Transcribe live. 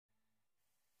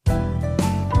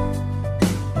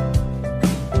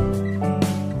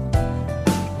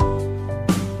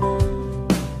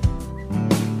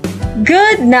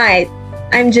Good night!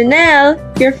 I'm Janelle,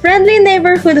 your friendly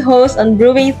neighborhood host on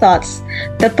Brewing Thoughts,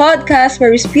 the podcast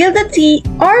where we spill the tea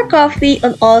or coffee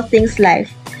on all things life.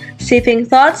 Sipping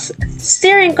thoughts,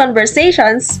 steering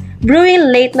conversations, brewing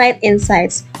late night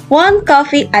insights, one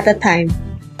coffee at a time.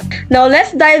 Now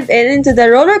let's dive into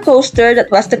the roller coaster that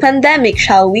was the pandemic,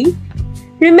 shall we?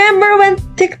 Remember when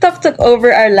TikTok took over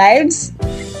our lives?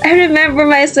 I remember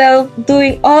myself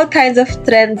doing all kinds of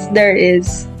trends there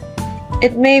is.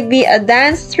 It may be a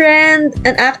dance trend,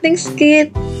 an acting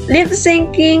skit, lip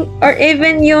syncing, or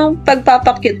even yung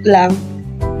pagpapakit lang.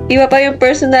 Iba pa yung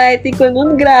personality ko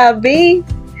nun, grabe.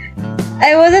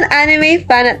 I was an anime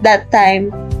fan at that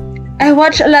time. I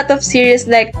watched a lot of series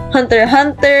like Hunter x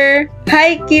Hunter,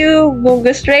 Haikyuu, Bungo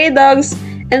Stray Dogs,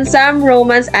 and some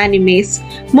romance animes.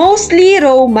 Mostly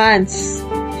romance.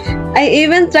 I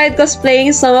even tried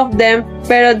cosplaying some of them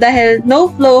pero dahil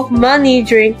no flow of money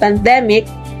during pandemic,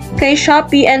 kay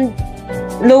Shopee and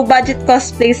low-budget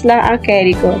cosplays lang ang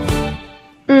carry ko.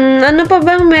 Ano pa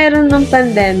bang meron ng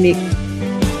pandemic?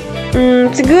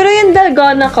 Siguro yung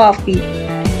Dalgona coffee.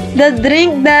 The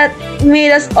drink that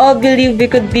made us all believe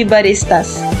we could be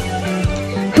baristas.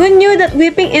 Who knew that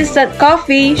whipping instant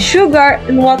coffee, sugar,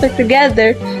 and water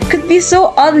together could be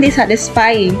so oddly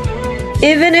satisfying?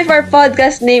 Even if our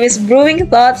podcast name is Brewing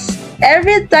Thoughts,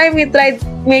 every time we tried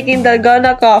making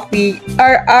Dalgona coffee,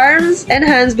 our arms and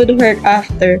hands would hurt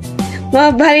after.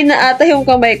 Mabali na ata yung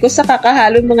kamay ko sa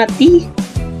kakahalo mga tea.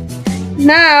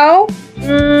 Now,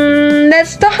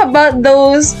 let's talk about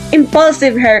those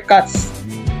impulsive haircuts.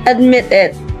 Admit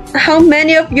it. How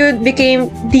many of you became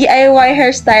DIY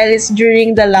hairstylists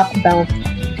during the lockdown?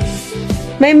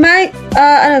 My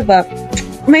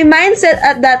mindset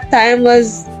at that time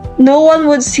was no one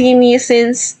would see me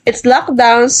since it's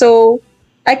lockdown, so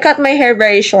I cut my hair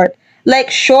very short.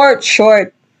 Like short.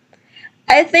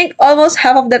 I think almost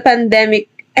half of the pandemic,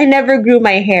 I never grew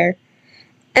my hair.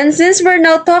 And since we're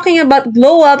now talking about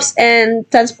glow-ups and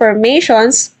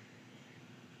transformations,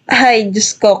 ay,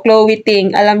 Diyos ko, Chloe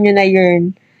Ting, alam nyo na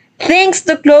yun. Thanks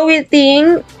to Chloe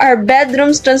Ting, our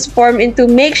bedrooms transformed into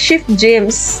makeshift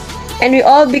gyms, and we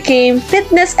all became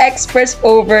fitness experts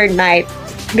overnight.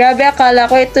 Grabe,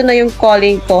 akala ko ito na yung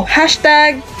calling ko.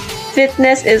 Hashtag,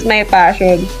 fitness is my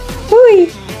passion. Huy!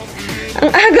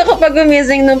 Ang aga ko pa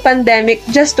gumising nung pandemic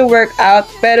just to work out,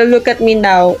 pero look at me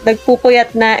now.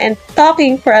 Nagpupuyat na and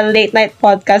talking for a late night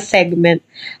podcast segment.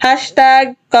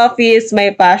 Hashtag, coffee is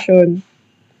my passion.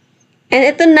 And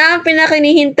ito na ang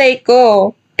pinakinihintay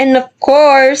ko. And of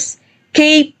course,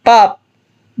 K-pop.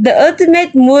 The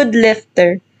ultimate mood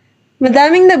lifter.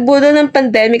 Madaming nabudol ng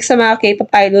pandemic sa mga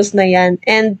K-pop idols na yan,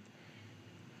 and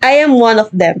I am one of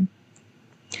them.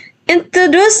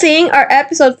 Introducing our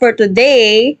episode for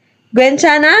today,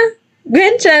 Gwenchanayo,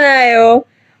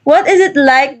 what is it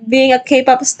like being a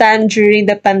K-pop stan during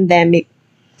the pandemic?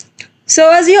 So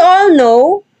as you all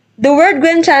know, the word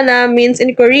Gwenchana means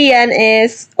in Korean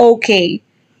is okay.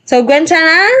 So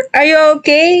Gwenchana, are you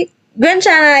okay?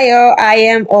 Gwenchanayo, I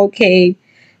am okay.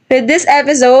 With this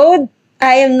episode,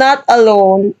 I am not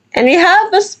alone. And we have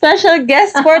a special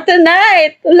guest for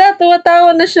tonight. Wala,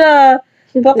 tumatawa na siya.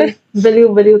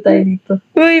 Baliw-baliw tayo dito.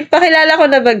 Uy, pakilala ko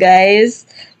na ba, guys?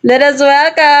 Let us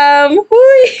welcome,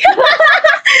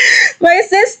 my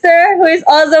sister, who is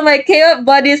also my K-pop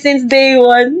buddy since day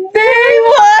one.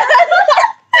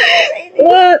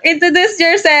 Introduce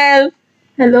yourself.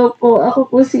 Hello po, ako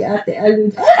po si Ate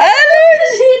Aluj.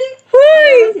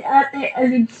 Si Ate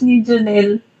Aluj ni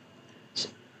Jonel.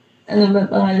 Ano ba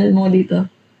pangalan mo dito?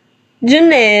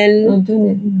 Junel. Oh,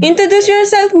 Junel. Introduce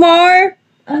yourself more.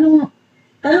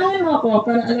 Tanongin mo ako,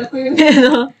 para alam ko yung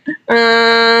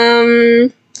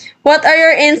what are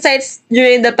your insights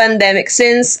during the pandemic?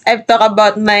 Since I've talked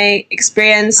about my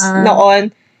experience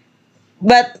noon.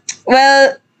 But,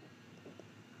 well,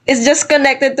 it's just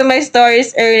connected to my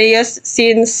stories earlier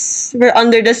since we're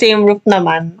under the same roof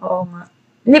naman. Oo nga.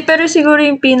 Hindi, pero siguro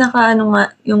yung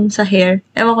yung sa hair.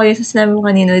 Ewan ko yung sa sinabi mo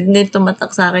kanina, hindi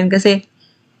tumatak sa akin kasi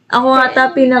ako nga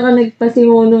pinaka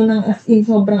nagpasimuno ng as in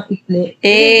sobrang ikli.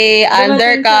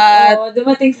 Undercut.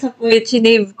 Dumating sa point,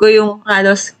 sinave ko yung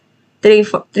halos 3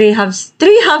 halves.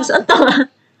 3 halves? Ang tanga.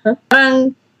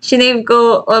 Parang sinave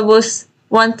ko almost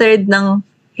 1/3 ng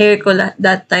hair ko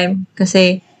that time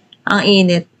kasi ang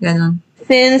init. Ganon.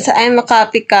 Since I'm a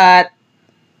copycat,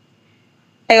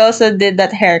 I also did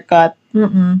that haircut.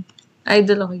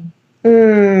 Idol ako yun.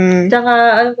 Tsaka,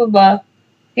 ano pa ba?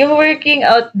 Yung working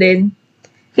out din,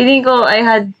 feeling ko I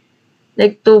had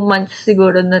like 2 months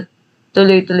siguro na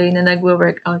tuloy-tuloy na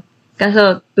nagwo-workout.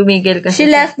 Kaso, tumigil kasi.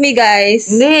 She left me, guys.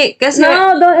 Hindi, kasi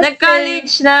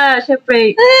nag-college na.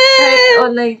 Siyempre, kahit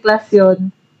online class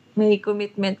yun. may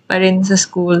commitment pa rin sa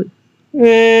school.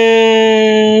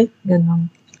 Mm. Ganon.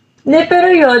 Hindi,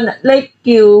 pero yun, like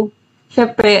you,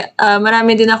 syempre,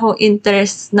 marami din akong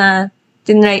interest na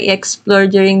tinry i-explore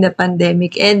during the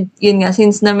pandemic. And yun nga,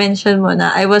 since na-mention mo na,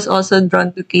 I was also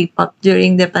drawn to K-pop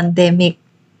during the pandemic.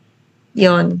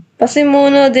 Yun.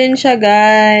 Pasimuno din siya,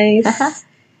 guys.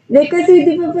 Hindi, kasi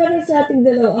di ba parang sa ating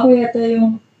dalawa, ako yata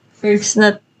yung first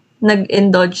na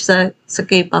nag-indulge sa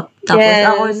K-pop. Tapos Yes.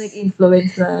 ako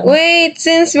nag-influence na. Wait,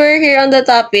 since we're here on the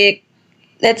topic,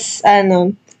 let's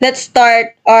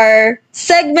start our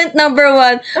segment number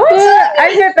 1.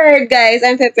 I'm prepared, guys.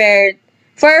 I'm prepared.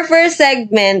 For our first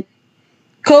segment,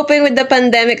 coping with the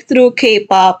pandemic through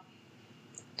K-pop.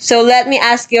 So let me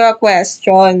ask you a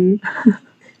question.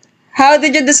 How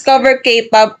did you discover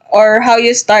K-pop or how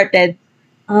you started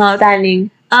standing?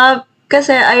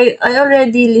 Kasi I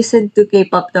already listened to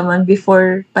K-pop naman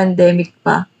before pandemic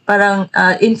pa. Parang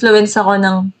influence ako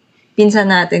ng pinsan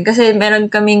natin. Kasi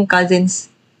meron kaming cousins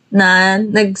na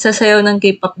nagsasayaw ng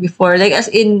K-pop before. Like as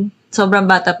in, sobrang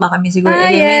bata pa kami siguro.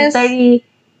 Elementary. Yes.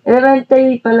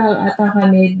 Elementary pa lang ata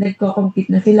kami.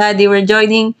 Nagko-compete na sila. They were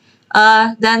joining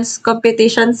dance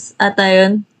competitions ata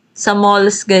yun. Sa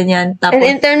malls, ganyan. Tapos, and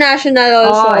international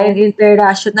also. And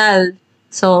international.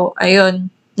 So,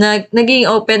 ayun. Naging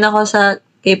open ako sa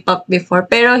K-pop before.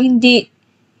 Pero hindi,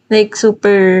 like,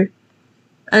 super,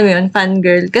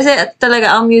 fangirl. Kasi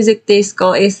talaga, ang music taste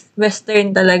ko is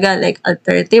western talaga. Like,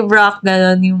 alternative rock,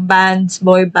 gano'n, yung bands,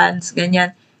 boy bands,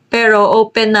 ganyan. Pero,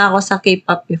 open na ako sa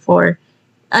K-pop before.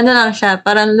 Ano lang siya,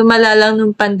 parang lumala lang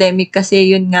nung pandemic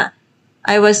kasi yun nga,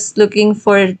 I was looking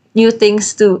for new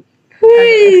things to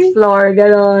explore,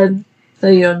 gano'n.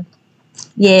 So, yun.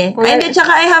 Yeah. And then,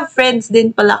 tsaka I have friends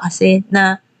din pala kasi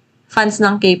na fans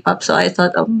ng K-pop. So, I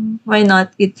thought, why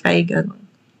not i-try gano'n.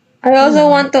 I also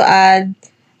want to add,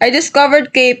 I discovered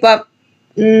K-pop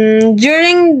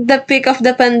during the peak of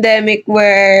the pandemic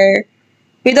where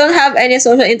we don't have any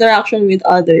social interaction with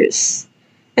others.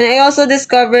 And I also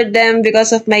discovered them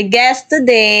because of my guest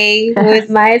today with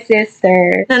my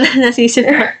sister. Nasisip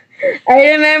ka.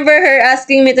 I remember her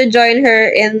asking me to join her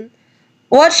in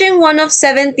watching one of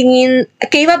 17, a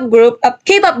K-pop group, a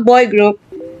K-pop boy group,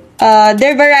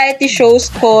 their variety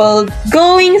shows called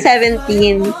Going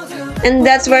 17. And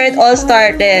that's where it all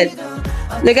started.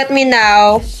 Look at me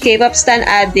now, K-pop stan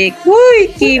addict.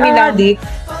 Uy, Kimi lang. Addict.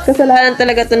 Kasalanan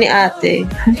talaga to ni ate.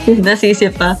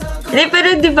 Nasisip pa. Hindi,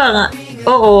 pero di ba nga,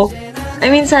 oo. I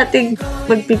mean, sa ating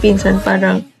magpipinsan,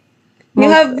 parang You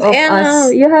have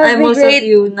most great... of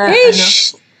you na,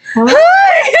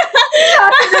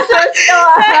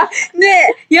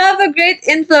 You have a great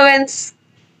influence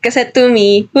kasi to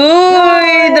me.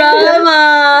 Uy, drama!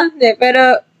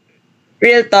 Pero,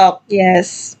 real talk,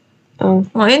 yes.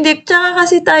 Hindi. Tsaka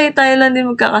kasi tayo lang din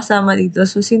magkakasama dito.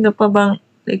 So, sino pa bang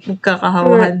like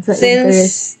magkakahawahan sa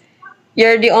interest? Since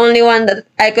you're the only one that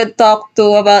I could talk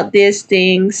to about these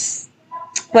things,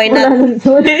 why not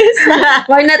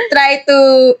try to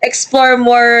explore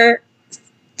more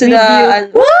to to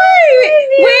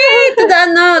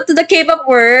the K-pop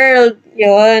world.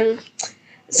 Yun.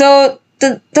 So,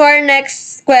 to our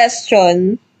next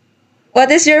question, what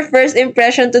is your first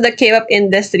impression to the K-pop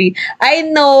industry? I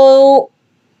know,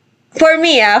 for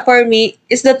me,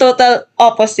 is the total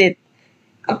opposite.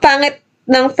 Ang pangit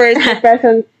ng first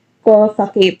impression ko sa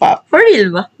K-pop. For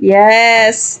real ba?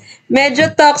 Yes.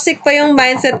 Medyo toxic pa yung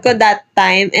mindset ko that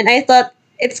time, and I thought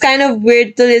it's kind of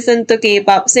weird to listen to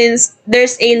K-pop since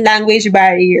there's a language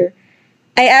barrier.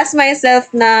 I asked myself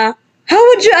na, how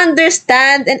would you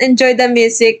understand and enjoy the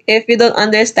music if you don't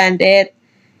understand it?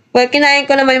 Well, kinain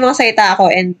ko naman yung mga salita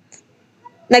ko and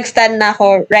nag-stand na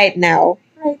ako right now.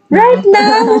 Right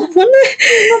now!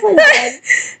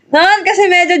 Noon, kasi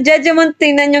medyo judgment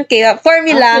tingnan yung K-pop. For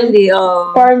me lang.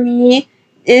 For me,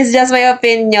 it's just my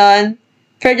opinion.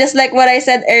 For just like what I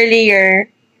said earlier,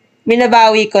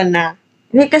 minabawi ko na.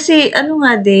 Kasi,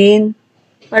 nga din,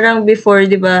 parang before,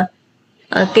 di ba,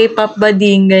 K-pop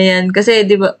bading, ganyan. Kasi,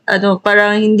 di ba,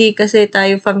 parang hindi kasi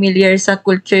tayo familiar sa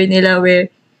culture nila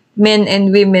where men and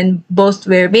women both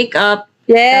wear makeup.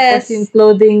 Yes. Tapos yung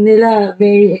clothing nila,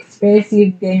 very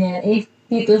expressive, ganyan.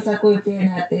 Dito sa culture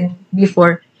natin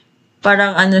before,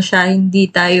 parang siya, hindi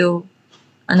tayo,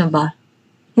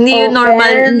 Hindi yun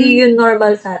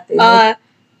normal sa atin.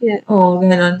 Yeah.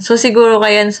 Ganun. So, siguro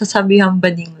kaya nasasabihang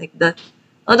bading like that.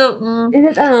 Although,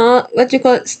 is it, what you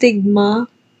call stigma?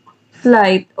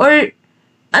 Slight. Or,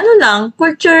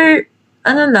 culture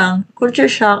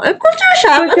shock. Culture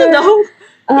shock? Daw?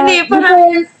 Hindi,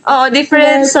 parang,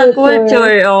 difference sa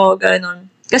culture. Ganun.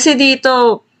 Kasi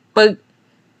dito, pag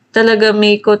talaga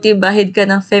may kotibahid ka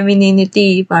ng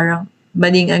femininity, parang,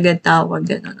 bading agad tawag,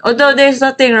 gano'n. Although, there's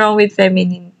nothing wrong with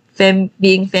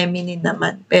being feminine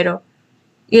naman. Pero,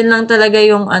 yun lang talaga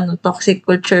yung, toxic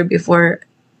culture before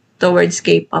towards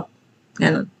K-pop.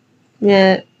 Gano'n.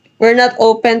 Yeah. We're not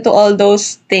open to all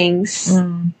those things.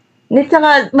 Hindi,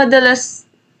 saka, madalas,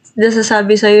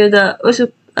 nasasabi sa'yo na,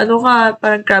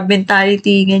 parang crab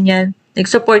mentality, ganyan. Like,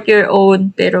 support your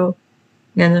own, pero,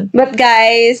 ganun. But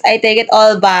guys, I take it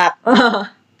all back.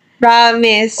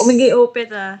 Promise. Umigay open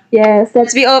Yes,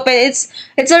 let's be open. It's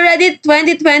already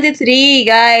 2023,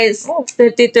 guys.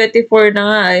 2024 na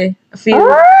nga eh.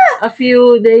 A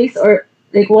few days or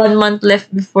like 1 month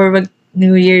left before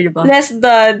New Year, diba? Less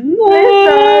done.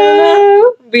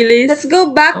 Bilis. Let's go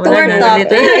back to our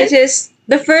topic, which is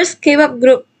the first K-pop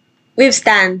group we've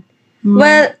stan.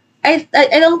 Well, I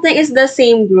don't think it's the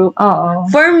same group.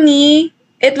 For me,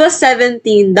 it was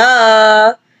 17.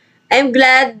 Duh. I'm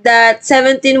glad that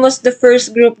 17 was the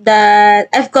first group that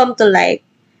I've come to like.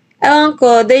 Ewan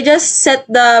ko, they just set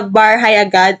the bar high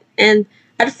agad. And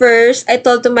at first, I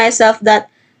told to myself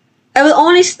that I will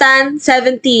only stand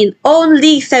 17.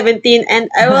 Only 17.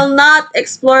 And I will not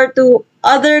explore to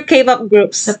other K-pop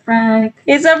groups. It's a prank.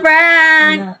 It's a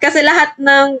prank! Yeah. Kasi lahat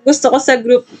ng gusto ko sa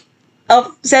group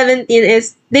of 17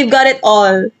 is, they've got it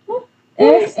all.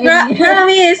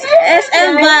 Promise!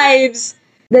 SM vibes!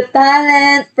 The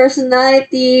talent,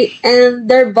 personality, and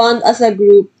their bond as a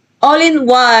group. All in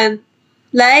one.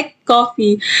 Like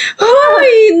coffee.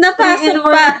 Hoy!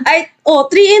 Napasok pa.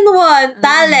 3-in-1.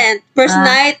 Talent,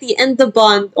 personality, and the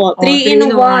bond.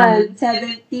 3-in-1.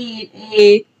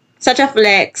 17. Such a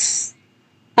flex.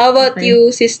 How about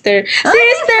you, sister?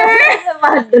 Sister!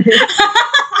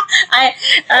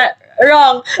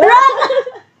 Wrong.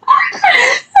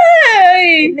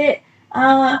 Hindi.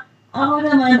 Ako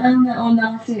naman, ang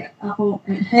nauna kasi ako,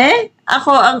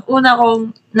 Ako, ang una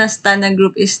kong nasta na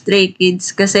group is Stray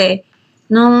Kids kasi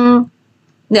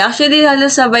actually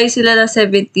halos sabay sila na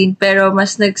 17 pero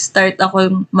mas nag-start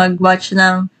ako mag-watch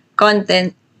ng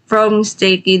content from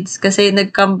Stray Kids kasi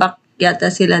nag-comeback yata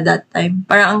sila that time.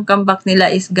 Parang ang comeback nila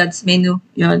is God's Menu.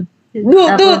 Yun.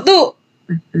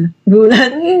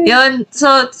 Gulat. Yun. So,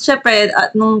 syempre,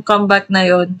 nung comeback na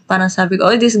yun, parang sabi ko,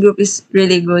 this group is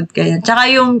really good. Kaya. Tsaka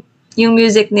yung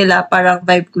music nila, parang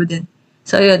vibe ko din.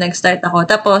 So, yun, nag-start ako.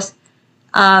 Tapos,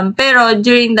 pero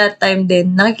during that time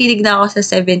din, nakikinig na ako sa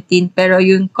 17, pero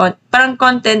yung parang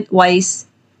content-wise,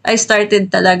 I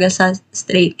started talaga sa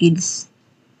Stray Kids.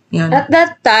 Yun. At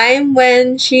that time,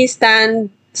 when she stand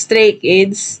Stray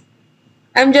Kids,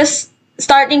 I'm just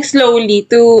starting slowly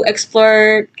to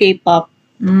explore K-pop.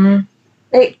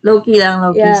 Like, low-key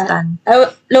stan.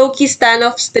 Low-key stan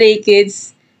of Stray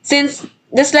Kids. Since,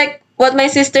 just like what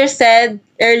my sister said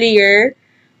earlier,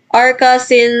 our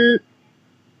cousin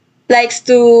likes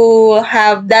to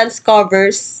have dance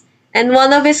covers. And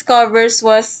one of his covers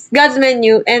was God's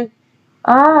Menu. And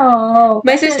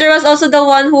my sister was also the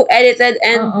one who edited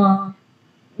and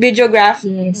videographed.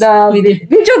 Yes.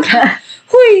 Videograph.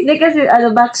 Huy! Hindi kasi,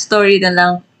 backstory na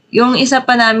lang. Yung isa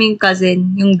pa naming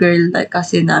cousin, yung girl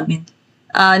cousin namin,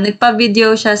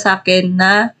 nagpa-video siya sa akin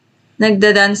na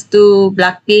nagda-dance to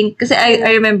Blackpink. Kasi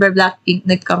I remember Blackpink,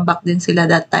 nag-comeback din sila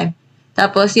that time.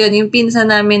 Tapos yun, yung pinsan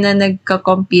namin na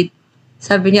nagka-compete,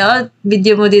 sabi niya,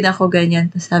 video mo din ako ganyan.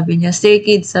 Tapos sabi niya, Stray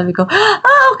Kids. Sabi ko,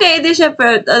 okay. Di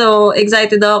syempre,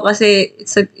 excited ako kasi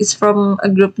it's from a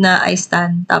group na I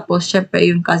stan. Tapos syempre,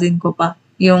 yung cousin ko pa,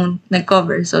 yung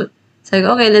nag-cover. So, sabi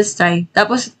ko, okay, let's try.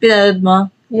 Tapos, pinanood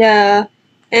mo? Yeah.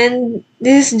 And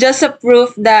this is just a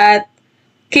proof that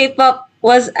K-pop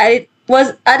was at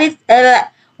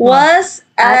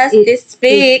its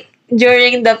peak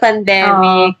during the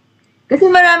pandemic. Kasi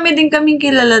marami din kaming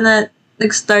kilala na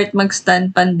nag-start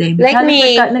mag-stan pandemic. Like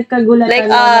me. Nagkagulat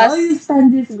like us. Oh, you stan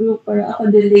this group. Or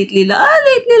ako din lately lang.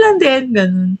 Lately lang din.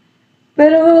 Ganun.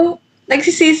 Pero,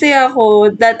 nagsisisi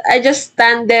ako that I just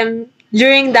stan them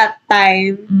during that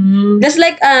time. Just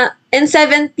like in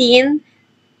 17,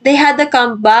 they had the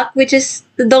comeback, which is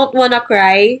Don't Wanna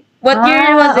Cry. What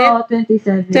year was it?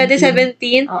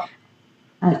 2017. 2017?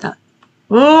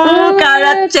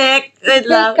 Karat check. Wait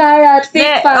lang. Karat.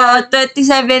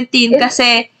 2017.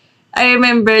 Kasi, I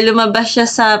remember, lumabas siya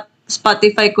sa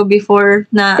Spotify ko before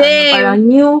na parang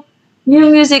new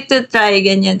music to try,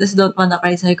 ganyan. Tapos Don't Wanna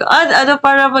Cry. Sabi ko,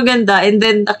 para maganda. And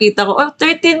then, nakita ko,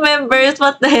 13 members,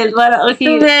 what the hell? Parang,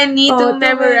 too many to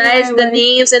memorize the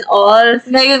names and all.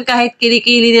 Ngayon, kahit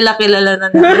kilikili nila, kilala na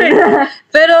namin.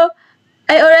 Pero,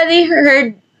 I already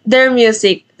heard their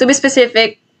music. To be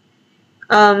specific,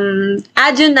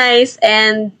 Adjunice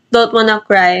and Don't Wanna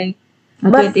Cry.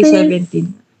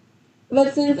 2017.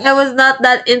 But since I was not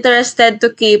that interested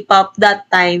to K-pop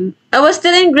that time, I was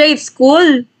still in grade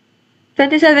school.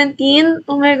 2017?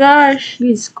 Oh my gosh.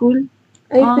 Grade school?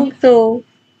 I think so.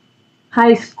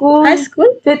 High school? High school?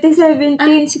 2017,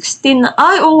 16.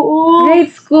 Ay, oo.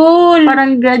 Grade school.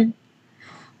 Parang grad.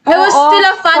 I was still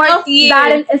a fan of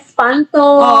Darren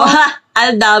Espanto. Oh,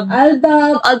 Aldab.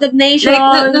 Aldab Nation.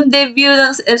 Like, nung debut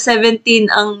ng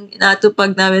F17, ang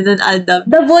natupag namin nun,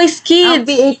 Aldab. The Voice Ang Kids.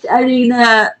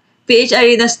 PH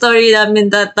Arena story namin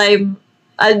that time,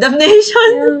 Aldab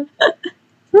Nation.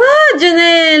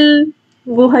 Janelle.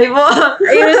 Buhay mo.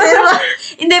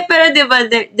 Hindi, pero diba,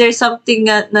 there's something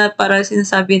na parang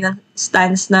sinasabi ng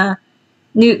stance na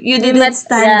you didn't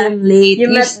stand them late.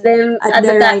 You met them at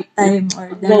the right time or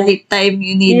the right time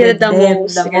you needed them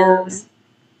the most.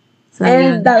 So,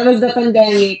 and that was the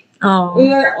pandemic. Oh.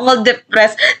 We were all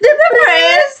depressed.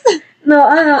 Depressed? No,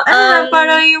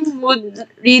 parang yung mood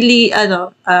really,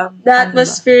 the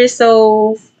atmosphere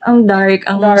so ang dark,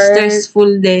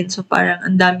 stressful din. So, parang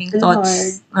ang daming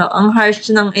thoughts. Ang harsh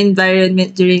ng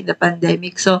environment during the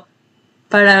pandemic. So,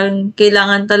 parang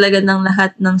kailangan talaga ng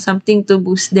lahat ng something to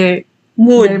boost their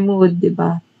mood,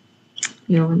 diba?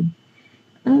 Yun.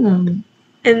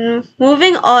 And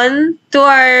moving on to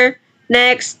our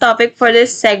next topic for this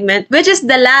segment, which is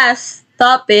the last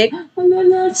topic.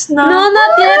 Last na. No,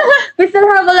 not yet. We still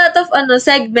have a lot of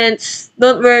segments.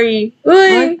 Don't worry.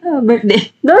 Uy!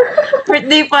 Birthday.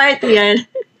 Birthday party yan.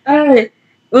 Alright.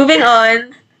 Moving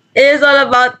on. It is all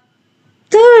about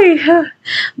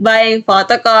buying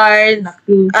photo cards,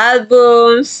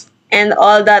 albums, and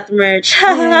all that merch.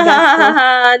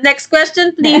 Next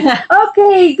question, please.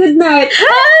 Okay, good night.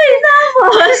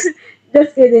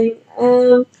 Just kidding.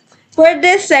 For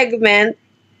this segment,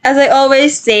 as I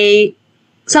always say,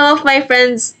 some of my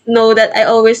friends know that I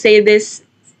always say this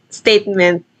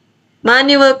statement.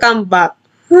 Money will come back.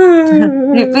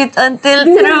 Repeat until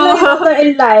true.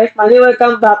 In life, money will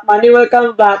come back, money will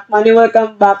come back, money will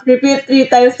come back. Repeat 3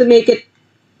 times to make it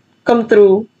come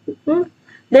true.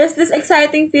 There's this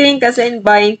exciting feeling kasi in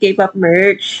buying K-pop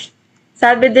merch.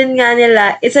 Sabi din nga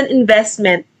nila, it's an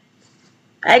investment.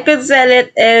 I could sell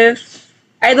it if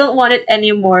I don't want it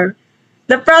anymore.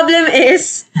 The problem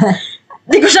is,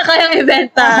 di ko siya kayang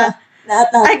ibenta.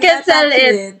 I can sell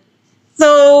it.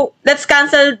 So, let's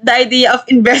cancel the idea of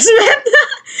investment.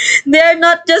 They are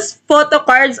not just photo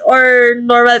cards or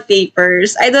normal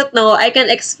papers. I don't know. I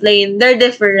can explain. They're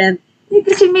different.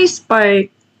 Kasi may spark.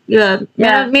 Yeah.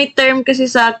 May term kasi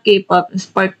sa K-pop,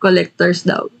 spark collectors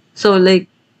daw. So,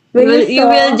 like, you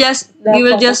will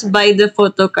just buy the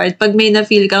photo card pag may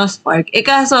na-feel kang spark.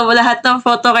 Kaso, lahat ng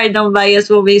photo card ng bias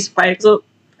mo may spark. So,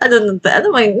 ano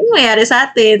mayayari sa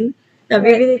atin?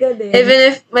 Bibili ka din.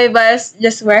 Even if my bias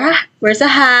just wears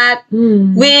a hat,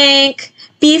 wink,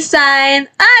 peace sign,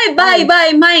 buy,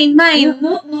 mine.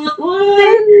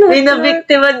 May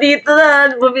na-biktima dito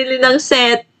na bumili ng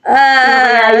set.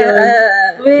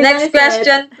 Next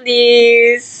question,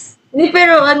 please.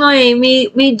 Pero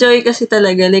may joy kasi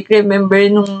talaga. Like, remember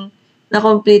nung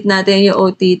na-complete natin yung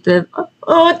OT12.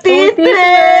 OT12!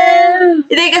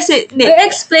 Hindi kasi,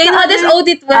 explain how this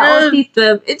OT12.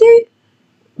 OT12.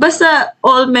 Basta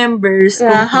all members.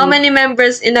 How many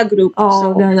members in a group?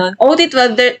 So, ganun.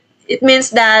 OT12, it means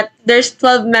that there's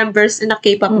 12 members in a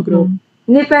K-pop group.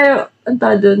 Hindi, pero,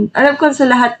 alam ko sa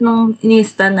lahat nung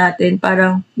inista natin,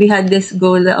 parang we had this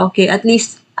goal na, okay, at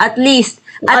least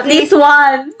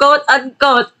one, quote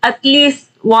unquote, at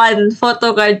least one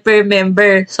photo card per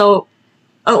member. So,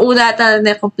 ang una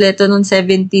na kompleto nung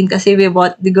 17 kasi we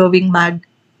bought the Going Mag.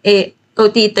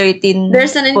 OT13.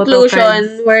 There's an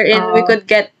inclusion wherein we could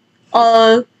get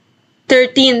all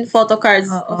 13 photo cards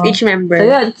of each member. So,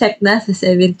 yun, check na sa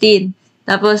 17.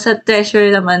 Tapos, sa Treasure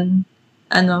naman,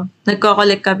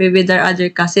 nagko-collect kami with our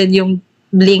other cousin, yung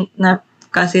Blink na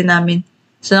cousin namin.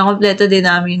 So, nakompleto din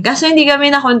namin. Kasi hindi kami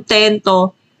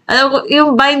nakontento. Alam ko,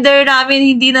 yung binder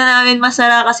namin, hindi na namin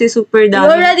masara kasi super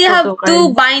dami. We already have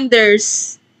 2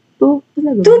 binders. 2?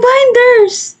 Talaga? 2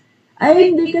 binders!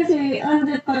 Ay, hindi kasi,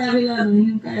 parami lang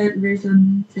yung current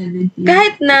version 17.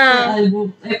 Kahit na.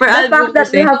 Per album. The fact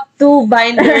that we have 2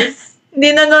 binders. Hindi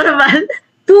na normal.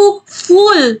 2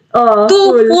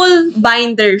 full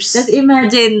binders. Just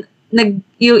imagine,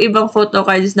 yung ibang photo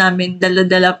cards namin,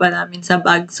 dala-dala pa namin sa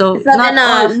bag. So,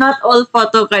 not all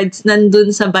photo cards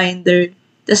nandun sa binder.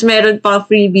 Tapos meron pa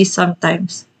freebies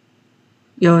sometimes.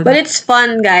 Yun. But it's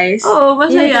fun, guys. Oo,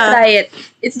 masaya. You need to try it.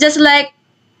 It's just like,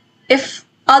 if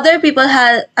other people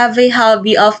have a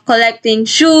hobby of collecting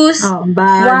shoes,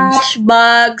 watch,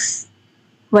 bags.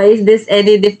 Why is this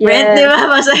any different? Yes. Di ba?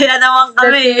 Masaya naman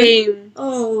kami. The same.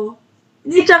 Oh.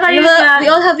 Hindi, tsaka yun nga. We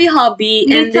all have a hobby,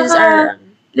 and these are...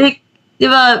 Like, di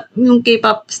ba, yung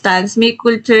K-pop stans, may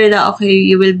culture na, okay,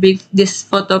 you will bring this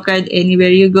photo card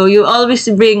anywhere you go. You always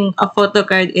bring a photo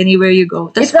card anywhere you go.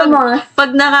 Tapos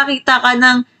pag nakakita ka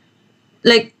ng,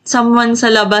 like, someone sa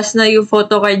labas na yung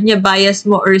photo card niya, bias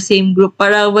mo or same group,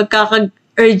 para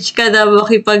magkaka-urge ka na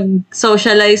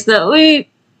makipag-socialize na, uy,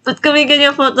 ba't kami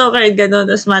ganyan photo card, gano'n,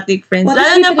 asthmatic friends.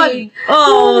 Lalo na pag,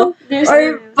 or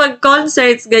pag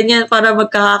concerts, ganyan, para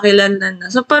magkakakilanlan na.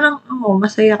 So, parang,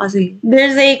 masaya kasi.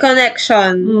 There's a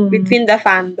connection between the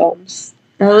fandoms.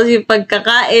 Tapos yung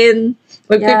pagkakain,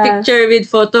 magpipicture with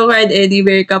photo card,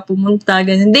 anywhere ka pumunta,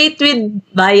 ganyan. Date with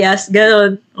bias,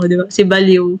 gano'n. O, di ba? Si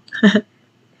Baliw.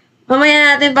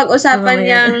 Mamaya natin pag-usapan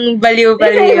yung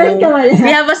baliw-baliw. We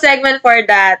have a segment for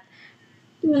that.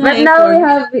 But now we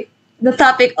have the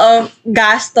topic of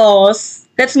gastos.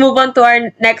 Let's move on to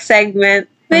our next segment,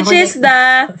 which is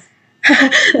the...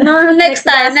 next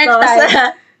time.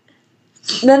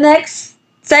 The next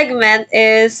segment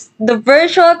is the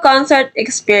virtual concert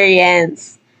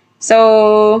experience.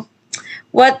 So,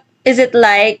 what is it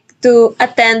like to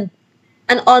attend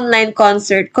an online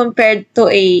concert compared to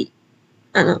a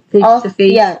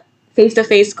face-to-face?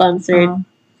 Face-to-face concert.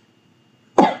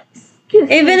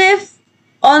 Even if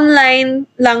online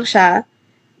lang siya,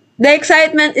 the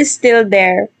excitement is still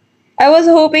there. I was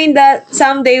hoping that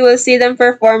someday we'll see them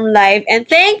perform live, and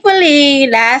thankfully,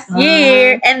 last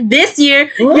year and this year,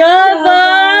 we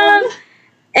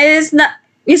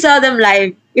saw them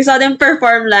live. We saw them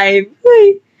perform live.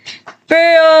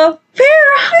 Pero,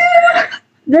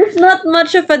 there's not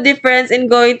much of a difference in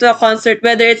going to a concert,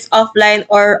 whether it's offline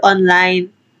or online.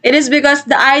 It is because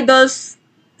the idols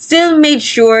still made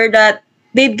sure that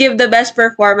they'd give the best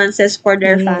performances for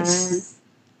their fans.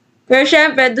 Pero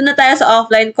syempre, doon na tayo sa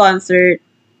offline concert.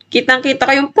 Kitang-kita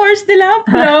ko yung pores nila.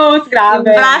 Close. Grabe.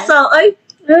 Yung braso. Ay!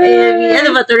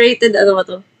 Ano ba to? Rated? Ano ba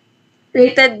to?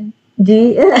 Rated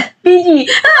G? PG.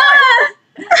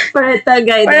 Parental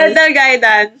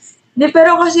guidance. Di,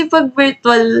 pero kasi pag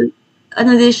virtual,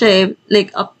 ano din siya eh,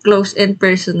 like up close and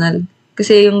personal.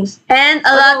 Kasi yung... And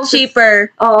a lot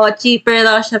cheaper. Oo, cheaper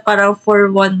lang siya parang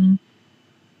for one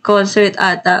concert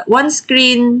ata. One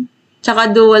screen,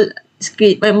 tsaka dual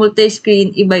screen, may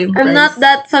multi-screen, iba yung price. I'm not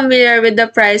that familiar with the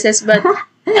prices, but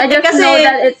I just know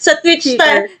that it's sa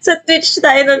Twitch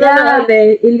tayo nanonood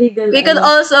eh. Illegal. We could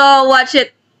also watch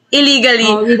it illegally.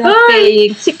 Without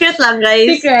paying. Secret lang,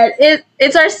 guys. Secret.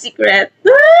 It's our secret.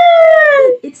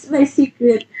 It's my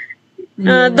secret.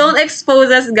 Don't expose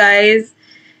us, guys.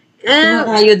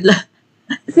 Nakayod lang.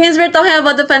 Since we're talking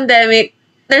about the pandemic,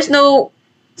 there's no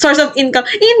source of income.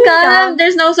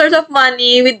 There's no source of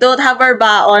money. We don't have our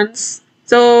baons.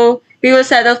 So, we will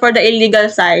settle for the illegal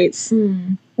sites.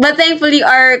 But thankfully,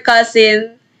 our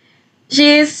cousin,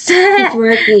 she's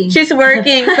working. She's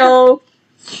working. So,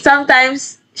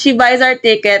 sometimes, she buys our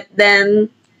ticket, then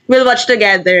we'll watch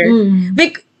together.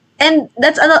 And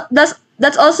that's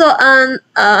also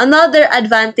another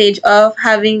advantage of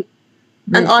having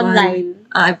an online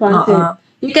concert.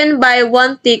 You can buy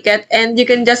one ticket and you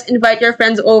can just invite your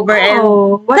friends over and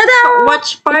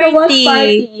watch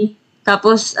party.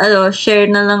 Tapos, share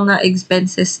na lang na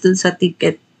expenses dun sa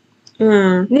ticket.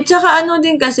 Tsaka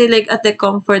din kasi, like, at the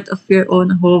comfort of your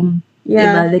own home.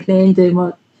 Yeah. Diba? Like, na-enjoy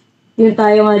mo. Yung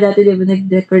tayo nga dati, diba,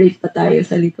 nag-decorate pa tayo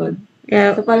sa likod.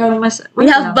 Yeah. So, parang mas... We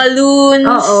have balloons.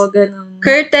 Ganun.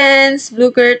 Curtains,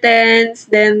 blue curtains,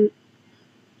 then...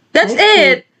 That's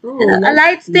it! A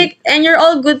light stick, and you're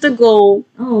all good to go.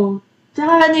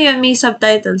 Tsaka may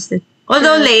subtitles din.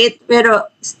 Although late, pero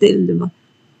still, diba?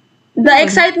 The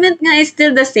excitement nga is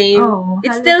still the same.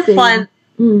 It's still fun.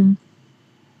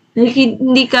 Like,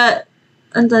 hindi ka...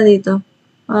 Ano dito?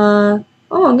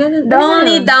 Ganun. The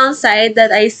only downside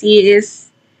that I see is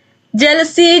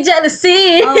jealousy!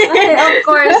 Of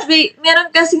course. Meron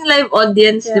kasing live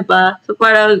audience, diba? So,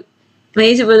 parang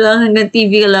maisip mo lang hanggang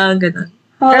TV ka lang, ganun.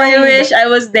 I wish I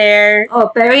was there.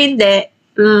 Pero hindi.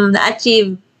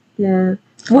 Na-achieve. Yeah.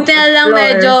 Buti na lang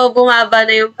medyo bumaba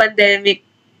na yung pandemic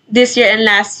this year and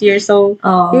last year. So,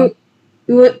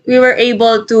 we were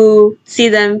able to see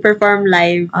them perform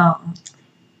live.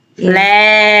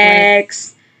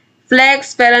 Flex,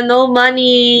 pero no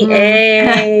money.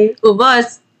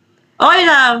 Ubos. Okay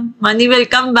lang. Money will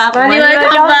come back. Money will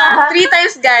come back. 3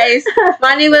 times, guys.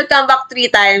 Money will come back 3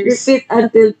 times. Repeat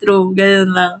until true.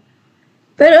 Ganun lang.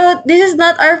 Pero this is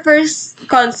not our first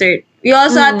concert. We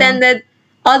also attended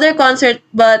other concert,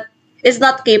 but it's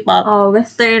not K-pop.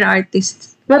 Western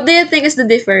artists. What do you think is the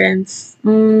difference?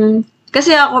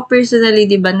 Kasi ako personally,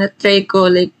 di ba, na-try ko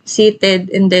like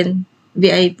seated and then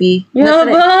VIP.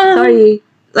 Sorry.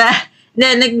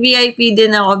 Nag-VIP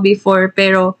din ako before,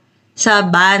 pero sa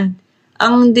band.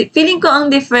 Feeling ko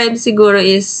ang difference siguro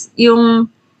is yung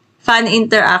fan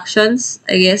interactions,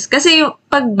 I guess. Kasi yung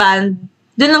pag band,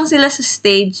 doon lang sila sa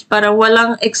stage, parang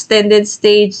walang extended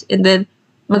stage, and then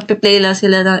magpe-play lang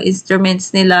sila ng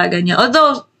instruments nila, ganyan.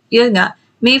 Although, yun nga,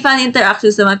 may fan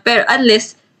interactions naman, pero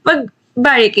unless, pag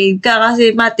barricade ka,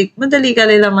 kasi madali ka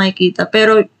nila makikita.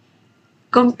 Pero,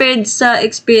 compared sa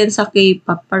experience sa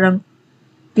K-pop, parang,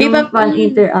 yung fan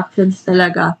interactions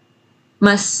talaga,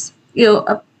 mas,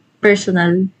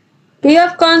 personal.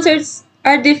 K-pop concerts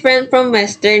are different from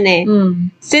Western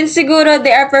Since siguro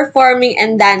they are performing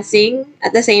and dancing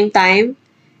at the same time.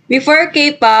 Before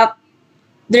K-pop,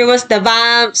 there was the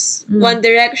Vamps, One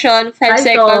Direction, 5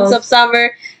 Seconds of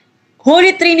Summer,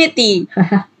 Holy Trinity.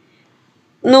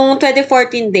 Nung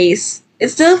 2014 days.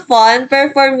 It's still fun,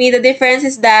 but for me, the difference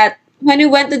is that when we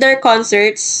went to their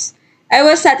concerts, I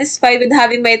was satisfied with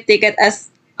having my ticket as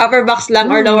upper box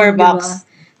lang or lower box.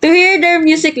 To hear their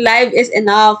music live is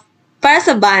enough para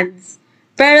sa bands.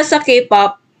 Pero sa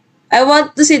K-pop, I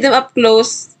want to see them up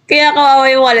close. Kaya kawawa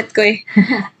yung wallet ko eh.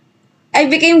 I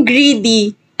became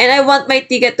greedy and I want my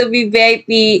ticket to be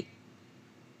VIP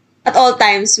at all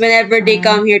times whenever they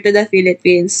come here to the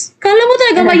Philippines. Kala mo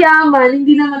talaga mayaman.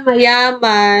 Hindi naman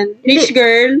mayaman. Rich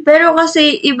girl. Pero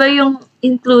kasi iba yung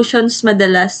inclusions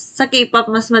madalas. Sa K-pop,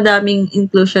 mas madaming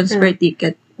inclusions per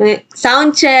ticket.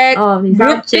 Sound check,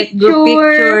 group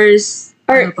pictures,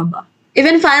 or ano pa ba?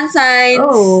 Even fan signs.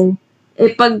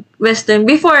 Pag Western,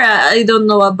 before, I don't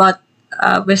know about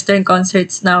Western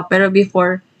concerts now, pero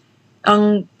before,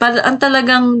 ang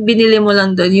talagang binili mo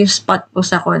lang doon, yung spot po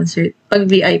sa concert, pag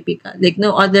VIP ka. Like,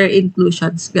 no other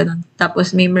inclusions, ganun. Tapos,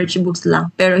 may merch books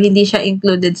lang, pero hindi siya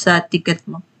included sa ticket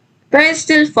mo. But it's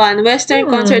still fun. Western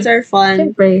concerts are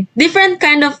fun. Siyempre. Different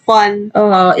kind of fun.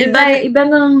 Iba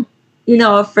nung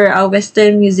offer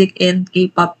Western music and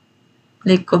K-pop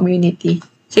like community.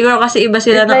 Siguro kasi iba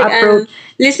sila ng approach.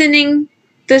 Listening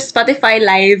to Spotify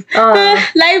live.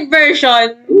 Live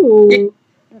version.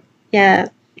 Yeah.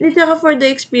 Hindi saka for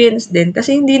the experience din.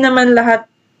 Kasi hindi naman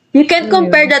lahat. You can't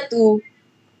compare the two.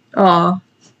 Iba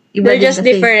They're just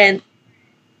kasi different.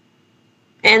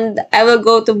 And I will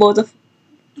go to both of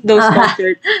those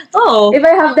concerts. If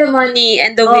I have the money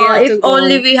and the will to go. If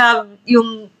only we have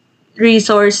yung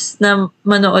resource na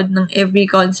manood ng every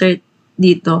concert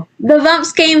dito. The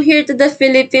Vamps came here to the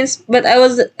Philippines, but I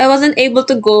wasn't able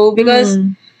to go because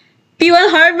P1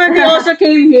 Harmony also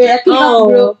came here, a K-pop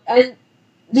group, and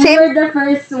they were the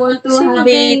first one to have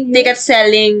a ticket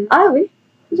selling. Wait.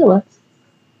 What?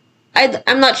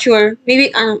 I'm not sure. Maybe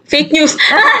fake news.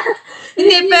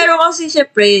 Hindi, pero kasi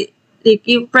syempre, like,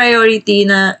 yung priority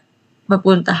na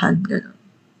mapuntahan. Gano'n.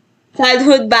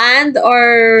 Childhood band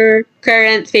or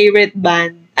current favorite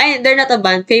band? They're not a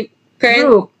band. Current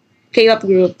group. K-pop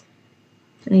group.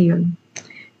 Ayun.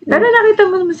 Pero nakita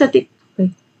mo naman sa TikTok.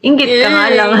 Inggit ka nga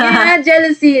lang. Yeah,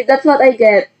 jealousy. That's what I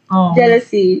get.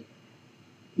 Jealousy.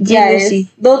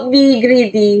 Guys, don't be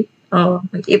greedy.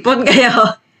 Mag-ipon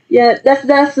kayo. Yeah, that's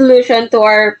the solution to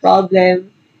our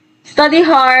problem. Study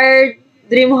hard,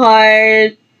 dream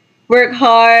hard, work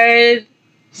hard,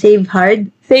 save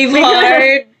hard,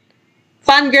 fangirl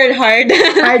hard.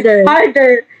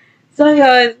 Harder. So,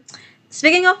 yun.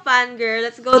 Speaking of fangirl,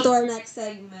 let's go to our next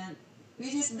segment,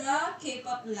 which is the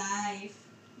K-pop life.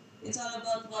 It's all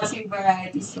about watching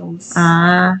variety shows.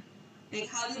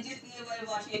 Like, how did you feel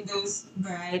while watching those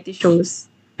variety shows?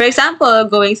 For example,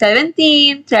 Going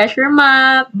 17, Treasure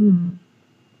Map,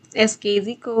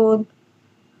 SKZ Code.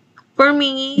 For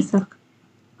me,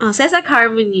 Sesak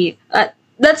Harmony.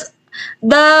 That's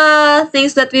the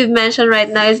things that we've mentioned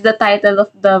right now is the title of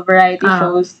the variety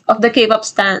shows of the K-pop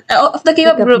of the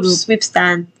K-pop groups we've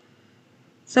stand.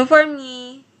 So for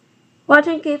me,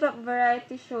 watching K-pop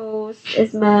variety shows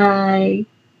is my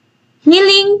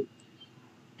healing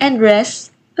and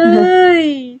rest.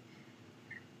 The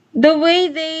way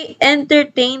they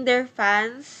entertain their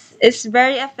fans is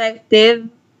very effective,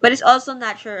 but it's also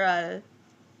natural.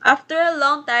 After a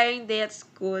long tiring day at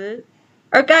school,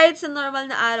 or kahit sa normal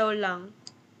na araw lang,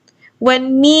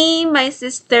 when me, my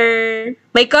sister,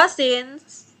 my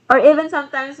cousins, or even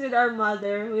sometimes with our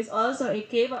mother, who is also a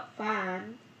K-pop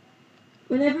fan,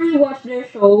 whenever we watch their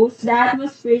shows, the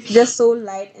atmosphere is just so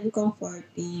light and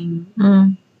comforting.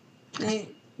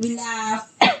 Like, we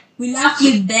laugh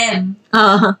with them.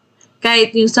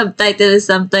 Kahit yung subtitles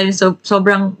sometimes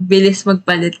sobrang bilis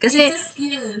magpalit. Kasi, it's a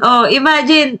skill.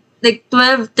 Imagine, like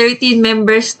 12, 13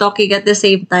 members talking at the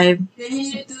same time. Then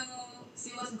you need to see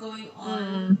what's going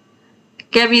on.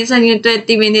 Kaya minsan yung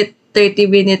 20-minute,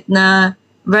 30-minute na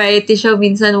variety show,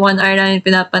 minsan 1 hour na yung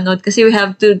pinapanood. Kasi we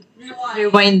have to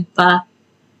Rewind pa.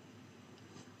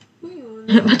 Ayun.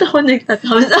 Ba't ako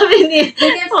nagtatawa? Sabi ni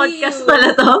podcast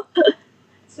pala to.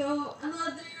 So,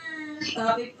 another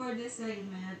topic for this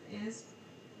segment is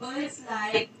what it's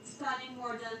like studying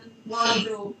more than one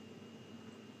group.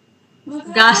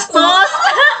 Gastos!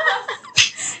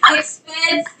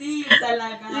 Expensive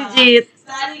talaga. Legit.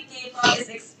 Studying K-pop is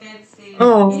expensive.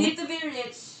 Oh. You need to be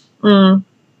rich.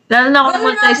 Lalo na kung But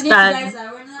we're not rich, multi-stud. guys.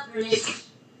 We're not rich.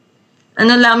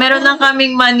 Ano lang, meron lang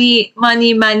kaming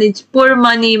poor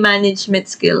money management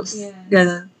skills. Yes.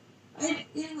 Ganun.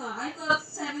 I thought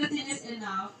 17 is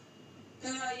enough.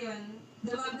 Pero yun,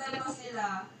 dumagdag pa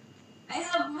sila. I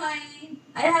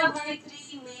have my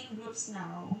 3 main groups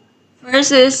now.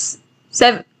 First is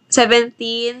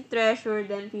 17, Treasure,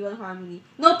 then P1 Harmony.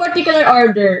 No particular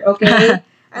order, okay?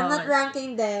 I'm not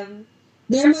ranking them.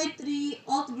 They're my 3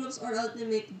 alt groups or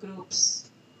ultimate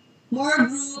groups. More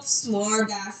groups, more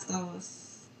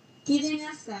gastos. Kidding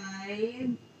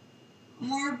aside,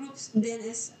 more groups then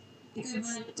is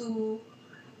equivalent to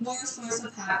more source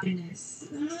of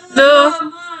happiness.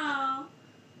 Mama!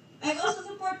 I also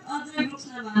support other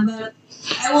groups naman, but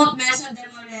I won't mention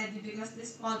them already because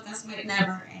this podcast might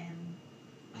never end.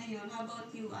 Ayun, how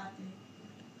about you, ate?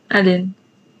 Alin?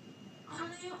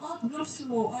 Ano yung alt groups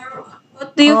mo? Or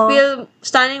what do you feel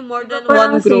standing more than one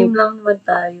Parang same group? lang naman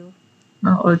tayo.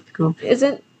 Ng alt group.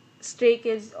 Isn't Stray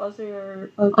Kids also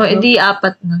your alt Oh, group? edi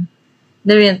 4 na.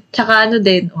 Then, tsaka ano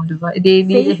din, diba?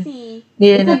 Stacy. Hindi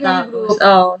It's a na girl natapos.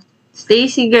 group.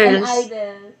 Stacy And Girls.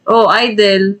 Idol.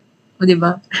 Idol.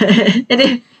 Diba?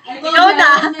 Edi, ikaw na.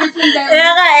 Kaya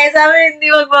nga sabi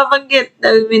hindi magbabanggit.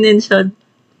 Sabi minention.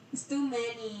 It's too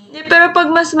many. Pero pag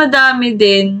mas madami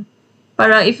din,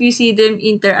 parang if you see them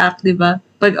interact, diba?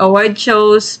 Pag award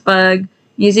shows, pag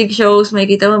music shows,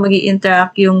 makikita mo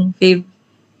mag-i-interact yung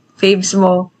faves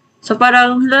mo. So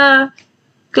parang,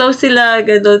 close sila,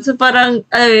 gano'n. So parang,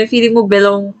 feeling mo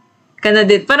belong ka na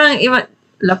din. Parang,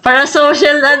 para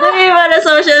social, para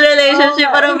social relationship.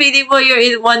 Parang feeling mo you're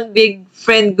in one big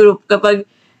friend group kapag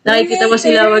nakikita mo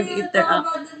sila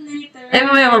mag-interact. Ay,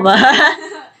 mamaya ba?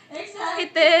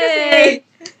 Excited!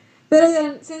 Pero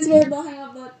yun, since we're talking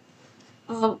about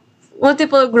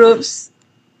multiple groups,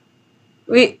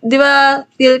 di ba,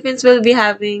 Philippines will be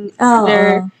having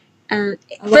their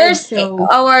first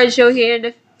award show here in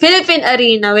the Philippine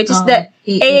Arena, which is the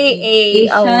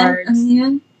AAA Awards. Ano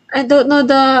yun? I don't know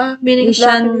the meaning of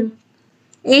that.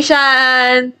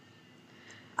 Asian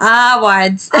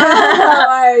Awards.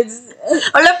 Awards.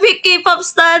 Olympic K-pop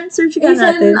stan. Search ka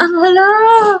natin.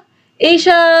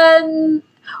 Asian.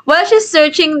 While she's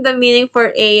searching the meaning for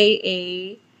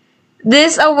AAA,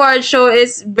 this award show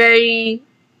is very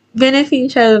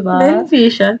beneficial ba?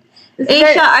 Beneficial.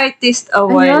 Asia Artist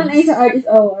Awards. Asia Artist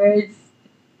Awards.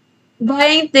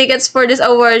 Buying tickets for this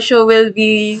award show will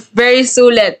be very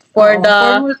sulit for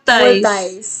the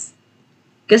multis.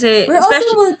 Kasi, we're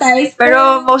also multis.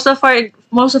 Pero most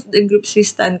of the groups we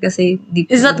stand kasi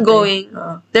is not going.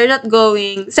 They're not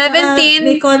going. 17.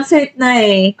 May concert na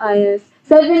eh. Yes.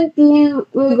 17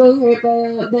 will go here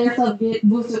pero there's a bit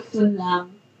busuk soon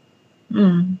lang.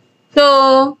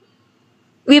 So,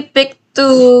 we picked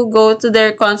to go to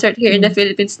their concert here in the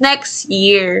Philippines next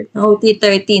year.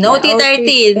 OT13.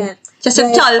 OT13. Sa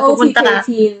Chal, pupunta ka.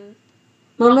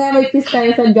 Mamaya may quiz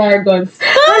tayo sa jargons.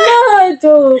 Ano?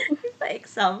 Joke. Sa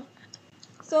exam.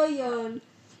 So, yun.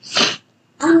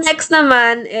 Ang next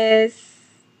naman is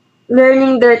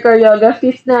learning their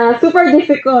choreographies na super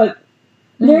difficult.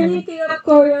 Learning K-pop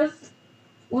choreos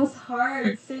was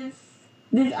hard since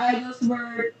these idols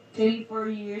were training for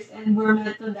years and were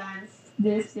meant to dance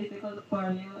these difficult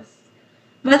choreos.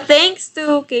 But thanks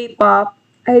to K-pop,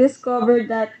 I discovered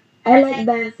that I like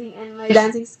dancing and my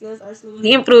dancing skills are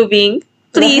slowly improving.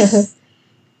 Please,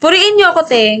 puriin niyo ako,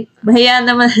 te. Bahaya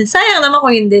naman. Sayang naman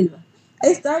kung hindi.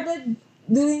 I started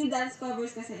doing dance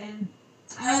covers kasi and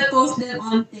I will post them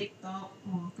on TikTok.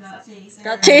 Cloud Chaser.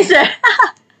 Cloud Chaser.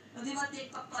 Di ba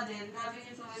TikTok pa din? Grabe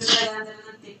yung influencer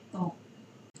ng TikTok.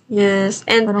 Yes,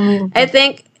 and I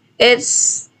think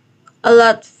it's a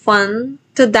lot fun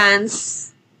to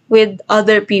dance with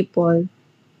other people.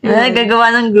 Gagawa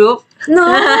ng group? No,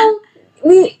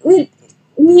 me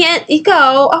and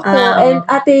ikaw, ako, and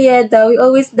Ate Yeda, we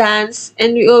always dance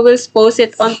and we always post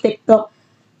it on TikTok.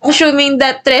 Assuming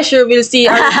that Treasure will see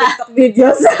our TikTok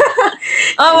videos.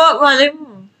 Mali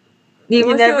mo.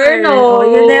 You never know.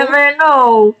 You never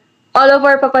know. All of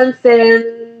our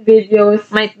papansin videos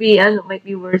might be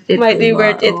worth it. Might be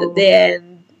worth it at the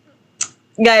end.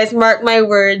 Guys, mark my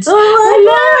words. Oh my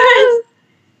God!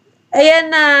 Ayan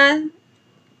na.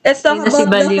 Let's talk about the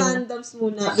Baliw. fandoms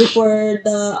muna before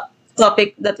the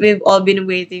topic that we've all been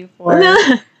waiting for.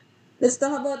 Let's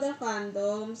talk about the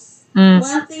fandoms.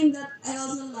 One thing that I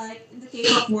also like in the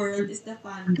K-pop world is the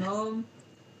fandom.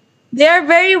 They are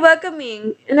very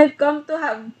welcoming, and I've come to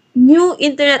have new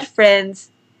internet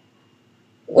friends.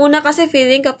 Una kasi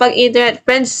feeling kapag internet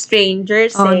friends,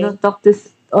 strangers don't talk to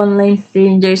online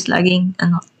strangers laging,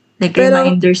 like Pero,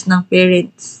 reminders ng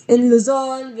parents. In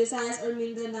Luzon, Visayas, or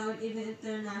Mindanao, even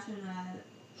international,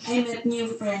 I met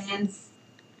new friends.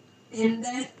 And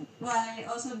that's why I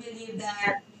also believe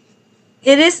that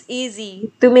it is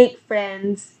easy to make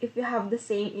friends if you have the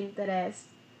same interest.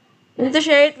 And to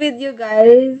share it with you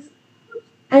guys,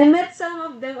 I met some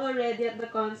of them already at the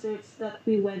concerts that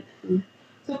we went to.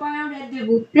 So, parang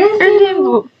rendezvous.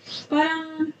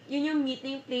 Parang, yun yung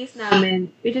meeting place namin,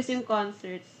 which is yung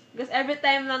concerts. Because every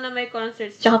time lang na may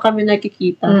concerts, tsaka kami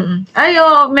nakikita.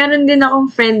 Meron din akong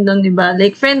friend doon, di ba?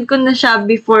 Like, friend ko na siya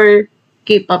before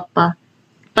K-pop pa.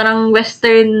 Parang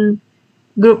Western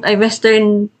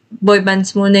boy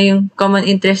bands muna yung common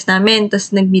interest namin.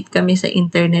 Tapos, nag-meet kami sa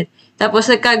internet. Tapos,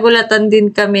 nagkagulatan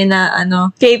din kami na,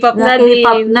 K-pop na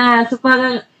K-pop na. So,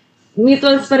 parang,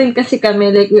 mutuals pa rin kasi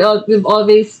kami. Like, we've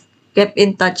always kept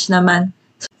in touch naman.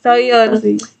 So, yun.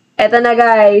 Eto na,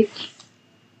 guys.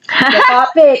 The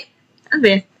topic.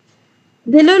 Sabi?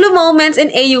 Delulu moments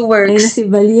in AU works. Si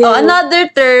Balio. Another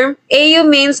term, AU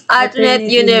means alternate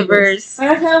universe.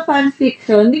 Para sa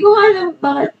fanfiction, hindi ko alam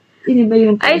bakit iniba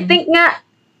yung term. I think nga,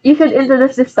 you should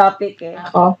introduce this topic eh.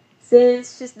 Ako.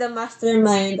 Since she's the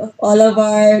mastermind of all of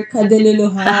our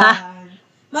kadiluluhan.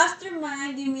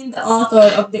 Mastermind, you mean the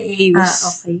author of the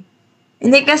AUs. Okay.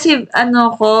 Hindi kasi,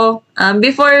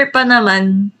 before pa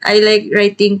naman, I like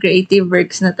writing creative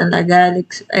works na talaga. Like,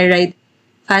 I write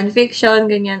fanfiction,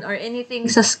 ganyan, or anything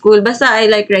sa school. Basta I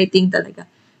like writing talaga.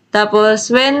 Tapos,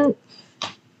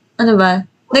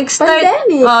 nag-start,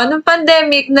 nung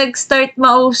pandemic, nag-start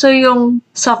mauso yung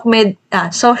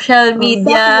social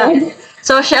media,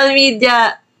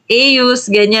 AUs,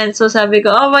 ganyan. So, sabi ko,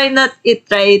 why not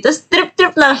i-try? Tapos,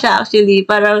 trip-trip lang siya, actually.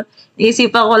 Parang,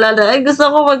 naisipan ko lang na, gusto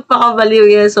ko magpakabaliw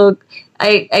yan. So,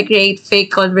 I create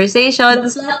fake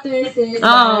conversations. The plotters is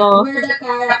we're the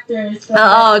characters.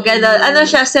 Gano'n.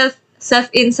 Siya,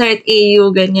 self-insert AU,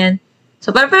 ganyan.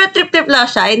 So, pero trip-trip lang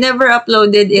siya. I never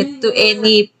uploaded it to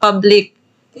any public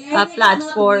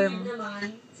platform.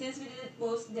 Naman, since we didn't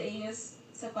post the AUs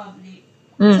sa public.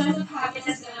 Sense of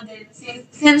happiness lang din.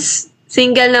 Since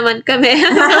single naman kami.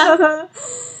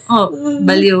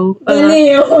 Baliw.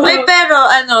 Pero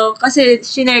kasi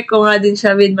shinare ko nga din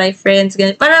siya with my friends.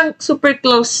 Ganyan. Parang super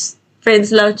close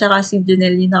friends lang, tsaka si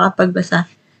Junel yung nakapagbasa.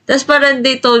 Tapos parang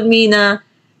they told me na,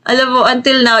 alam mo,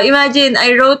 until now, imagine,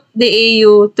 I wrote the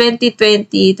AU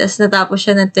 2020, tapos natapos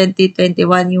siya ng 2021,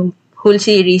 yung whole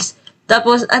series.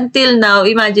 Tapos, until now,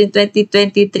 imagine,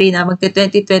 2023 na,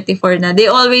 magte-2024 na, they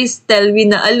always tell me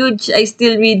na, Aluj, I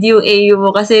still read you AU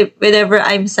mo kasi whenever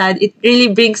I'm sad, it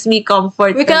really brings me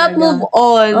comfort. We cannot move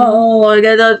on. Oo,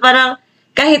 gano'n. Parang,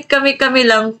 kahit kami-kami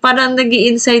lang, parang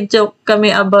nag-i-inside joke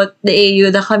kami about the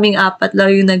AU na kaming apat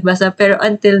lang yung nagbasa, pero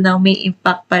until now, may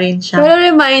impact pa rin siya. Pero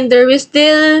reminder, we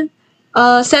still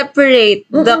separate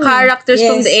the characters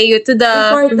from the AU to the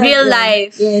real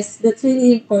life. Yes, that's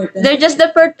really important. They're just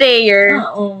the portrayer.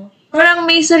 Parang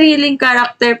may sariling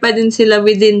character pa din sila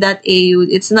within that AU.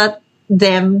 It's not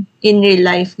them in real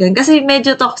life. Kasi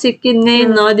medyo toxic yun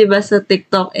ngayon, no? Diba sa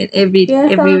TikTok and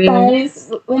everywhere.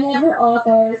 Sometimes, whenever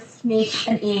authors make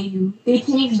an AU, they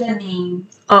change the name.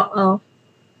 Although,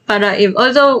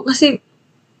 kasi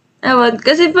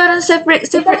parang separate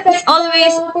it's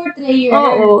always, portrayer.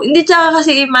 Hindi tsaka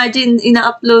kasi imagine,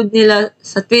 ina-upload nila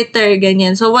sa Twitter,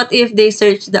 ganyan. So, what if they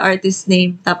search the artist's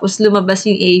name, tapos lumabas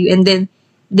yung AU, and then,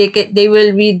 they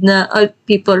will read na,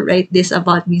 people write this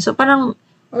about me. So, parang,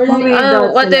 or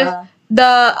like, what if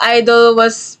the idol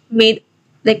was made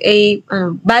like a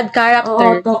bad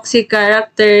character? Toxic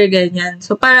character, ganyan.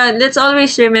 So, parang, let's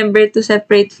always remember to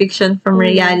separate fiction from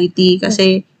reality,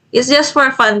 kasi, it's just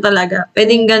for fun talaga.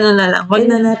 Pwedeng gano'n na lang. Huwag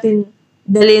na natin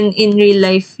dalhin in real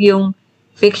life yung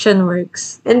fiction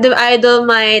works. And the idol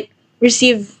might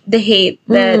receive the hate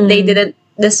that they didn't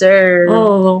deserve.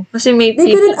 Kasi they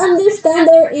couldn't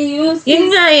understand our AUs.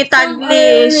 Yun nga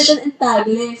Taglish. Written in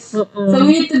Taglish. So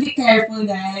we need to be careful,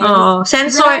 guys.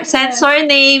 Censor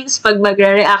names. Pag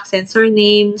magre-react, censor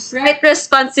names. Write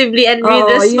responsibly and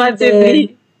read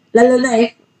responsibly. Lalo na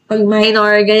pag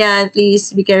minor, ganyan,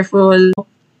 please be careful.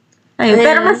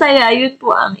 Pero masaya, yun po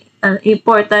ang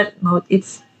important note.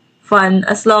 It's fun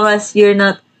as long as you're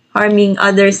not harming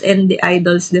others and the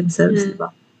idols themselves,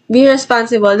 diba? Be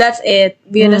responsible. That's it.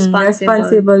 Be responsible.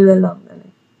 Responsible na lang.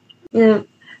 Yeah.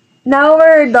 Now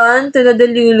we're done to the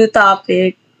Delulu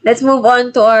topic. Let's move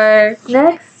on to our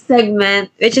next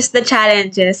segment, which is the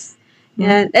challenges.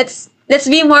 And let's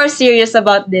be more serious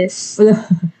about this.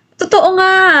 Totoo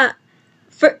nga.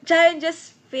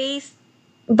 Challenges faced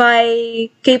by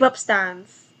K-pop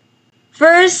stans.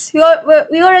 First, we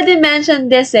already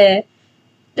mentioned this eh.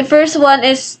 The first one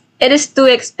is, it is too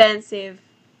expensive.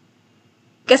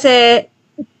 Kasi,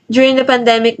 during the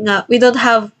pandemic nga, we don't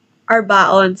have our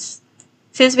baons.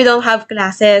 Since we don't have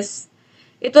classes.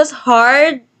 It was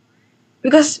hard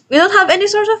because we don't have any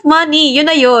source of money. Yun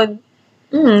na yun.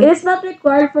 It is not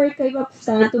required for a K-pop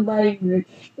stan to buy merch.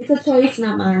 It's a choice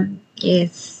naman.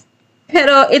 Yes.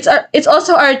 Pero it's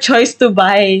also our choice to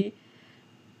buy.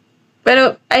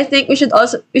 Pero I think we should,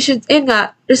 yun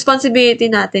nga,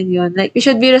 responsibility natin yun. Like, we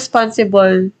should be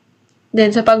responsible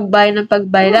din sa pag-buy.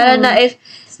 Lalo na if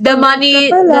the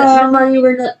money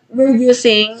we're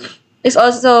using is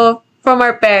also from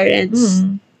our parents.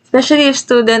 Especially if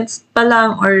students pa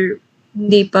lang or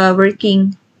hindi pa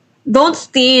working. Don't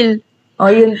steal.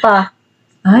 Yun pa.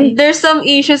 Ay. There's some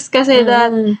issues kasi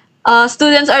that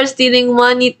students are stealing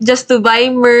money just to buy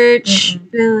merch.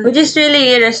 Which is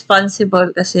really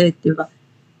irresponsible kasi, di ba?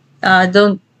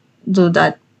 Don't do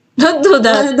that. Don't do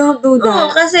that. Don't do that.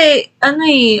 Kasi,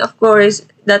 of course,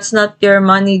 that's not your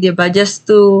money, di ba? Just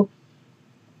to,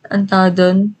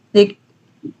 like,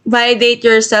 validate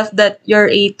yourself that you're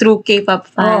a true K-pop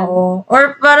fan. Oo.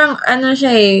 Or parang,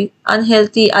 siya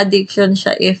unhealthy addiction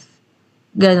siya if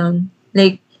ganun.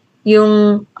 Like,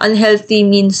 yung unhealthy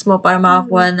means mo para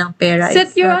makakuha ng pera.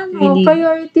 Set your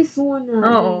priorities muna.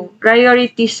 Oo.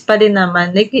 Priorities pa din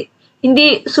naman. Like,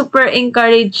 hindi super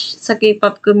encourage sa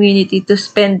K-pop community to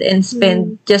spend and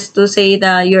spend just to say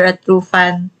that you're a true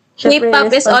fan. K-pop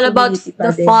is all about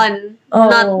the fun,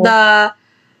 not the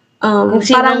kung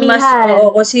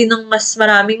sinong mas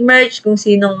maraming merch, kung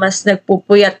sinong mas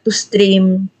nagpupuyat to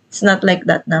stream. It's not like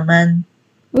that naman.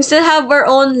 We still have our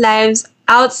own lives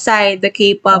outside the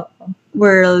K-pop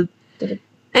world.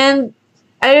 And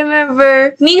I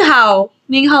remember Minghao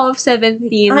of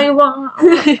 17.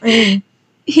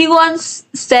 He once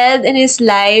said in his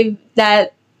live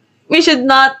that we should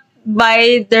not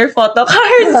buy their photo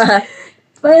cards.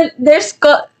 But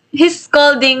he's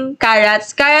scolding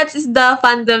Carats. Carats is the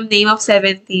fandom name of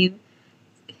 17.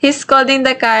 He's scolding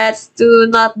the Carats to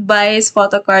not buy his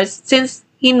photo cards since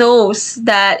he knows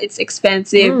that it's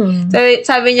expensive. So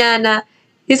sabi niya na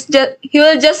he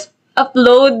will just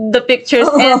upload the pictures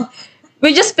and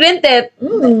we just print it.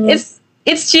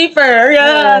 It's cheaper.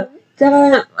 Yeah.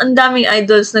 Tsaka, ang daming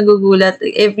idols nagugulat.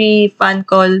 Every fan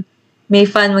call, may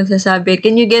fan magsasabi,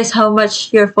 can you guess how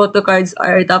much your photo cards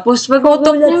are? Tapos,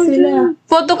 mag-photo sila.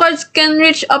 Photo cards can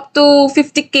reach up to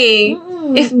 50K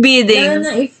if bidding.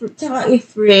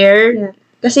 If rare. Yeah.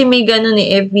 Kasi may ganun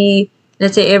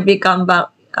let's say every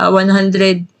comeback,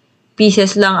 100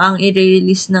 pieces lang ang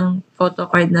i-release ng photo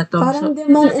card na to. Parang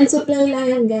demand and supply lang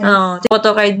yan, guys.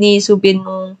 Photo card ni Subin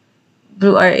nung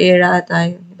Blue R era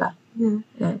tayo, di ba?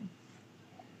 Yeah.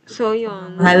 So,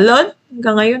 yun. Halon?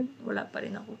 Hanggang ngayon, wala pa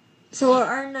rin ako. So,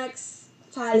 our next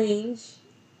challenge,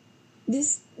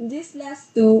 this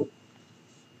last two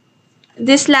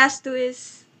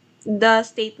is the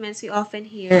statements we often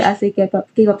hear as a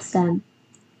K-pop stan.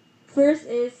 First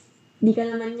is, di ka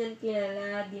naman yan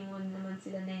kilala, di mo naman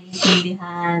sila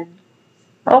naiintindihan.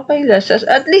 Okay lang.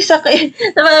 At least,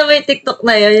 naman may TikTok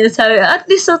na yun. Sabi, at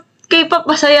least sa K-pop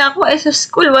masaya ako. Sa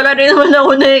school, wala rin naman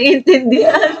ako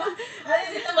naiintindihan.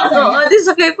 At least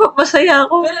sa K-pop masaya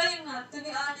ako. Pero yun nga, to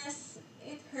be honest,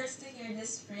 it hurts to hear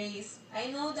this phrase. I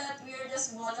know that we are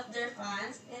just one of their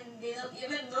fans and they don't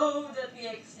even know that we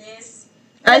exist.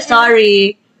 Ay,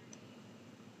 sorry.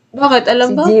 Bakit?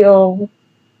 Alam ba? Si Gio.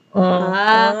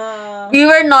 We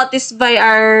were noticed by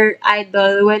our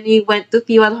idol when we went to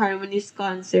P1 Harmony's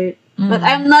concert. But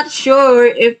I'm not sure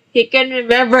if he can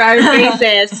remember our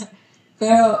faces.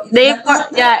 Pero,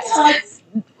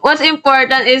 what's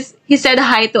important is he said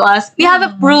hi to us. We have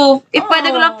a proof. If pwede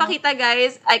ko lang pakita,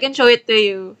 guys, I can show it to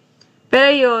you.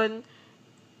 Pero yun,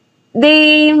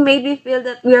 they made me feel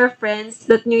that we are friends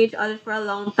that knew each other for a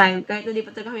long time. Kahit hindi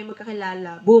pa talaga kami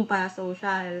magkakilala. Boom, para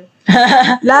social.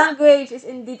 Language is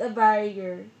indeed a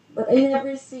barrier. But I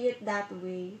never see it that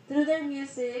way. Through their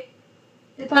music,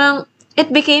 it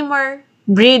became our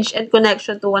bridge and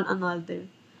connection to one another.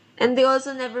 And they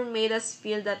also never made us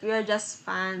feel that we are just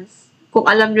fans. Kung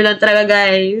alam nyo lang talaga,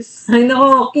 guys. Ay,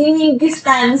 naku, kinig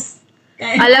fans.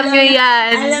 Alam nyo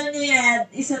yan. Alam nyo yan.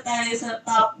 Isa tayo sa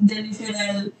top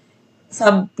delusional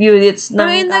sub-units ng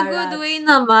Pero in a good way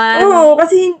naman. Oo,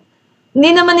 kasi hindi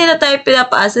naman nila tayo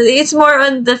pinapaasa. It's more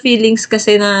on the feelings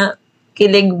kasi na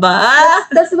Kilig ba?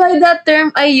 That's why that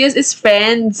term I use is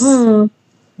friends.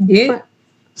 Hindi.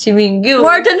 Si Mingyu.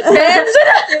 More than friends.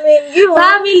 Si Mingyu.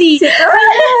 Family.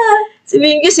 Si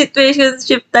Mingyu,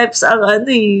 situationship types ang ano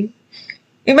eh.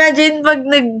 Imagine pag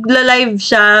nagla-live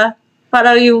siya,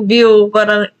 parang yung view,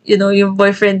 parang, yung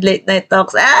boyfriend late night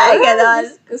talks. Ay, gano'n.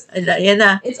 Yan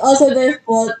na. It's also their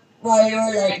fault why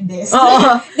you're like this.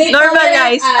 Oo. They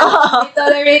Normalize. tolerate us. Oo. They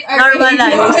tolerate our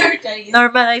Normalize. behavior.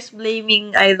 Normalize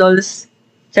blaming idols.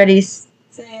 Charis.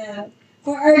 So, yeah.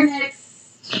 For our next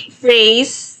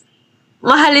Phrase,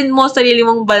 mahalin mo sarili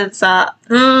mong bansa.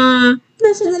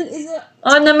 national is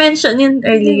Na-mention yun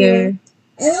earlier.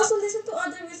 I also listen to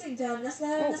other music genres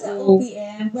na nasa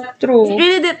OPM, but True. It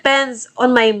really depends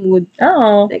on my mood.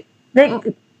 Oo.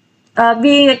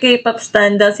 Being a K-pop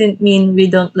stan doesn't mean we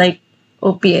don't like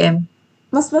OPM.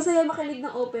 mas masaya makinig ng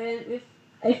OPM if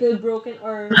I feel broken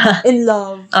or in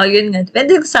love. Yun nga.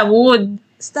 Depende sa mood.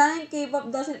 Stan K-pop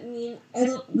doesn't mean I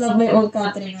don't love my own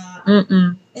country nga.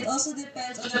 It also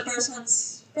depends on the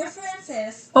person's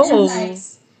preferences and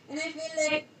likes. And I feel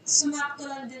like sumakto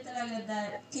lang din talaga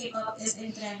that K-pop is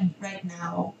in trend right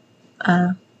now.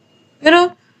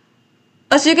 Pero,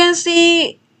 as you can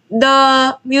see,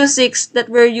 the musics that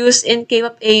were used in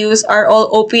K-pop AUs are all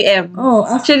OPM.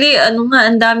 Actually,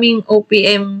 ang daming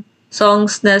OPM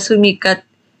songs na sumikat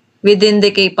within the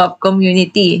K-pop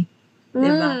community.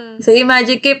 Diba? So,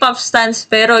 imagine K-pop stans,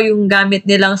 pero yung gamit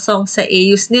nilang song sa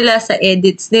AUs nila, sa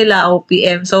edits nila,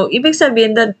 OPM. So, ibig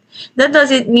sabihin that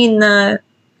doesn't mean na,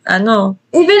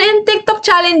 Even in TikTok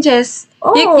challenges,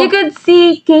 you could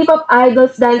see K-pop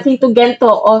idols dancing to Gento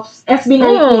of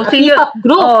SB19, a K-pop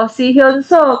group. Si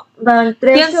Hyunsuk, ng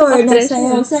Treasure,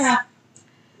 Nagsayaw sa...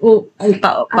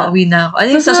 pauwi na ako. Ano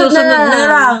yung sa susunod na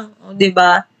lang?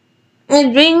 Diba?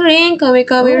 And ring ring, kami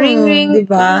ring ring.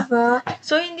 Diba?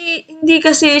 So, hindi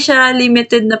kasi siya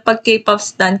limited na pag K-pop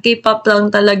stan. K-pop lang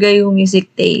talaga yung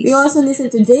music taste. We also listen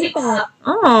to J-pop.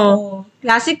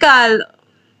 Classical.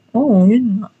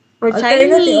 Yun nga. Or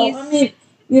Chinese.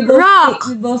 We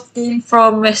both came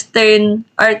From Western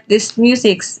artist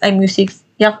musics.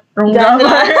 Wrong Genre.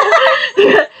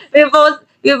 grammar.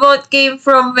 we both came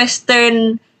from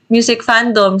Western music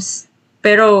fandoms.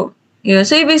 Pero, yun.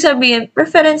 So, ibig sabihin,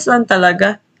 preference lang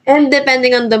talaga. And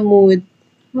depending on the mood.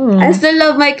 I still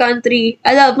love my country.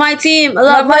 I love my team. I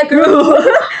love my crew.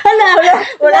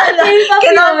 Wala na.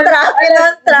 Kinontra.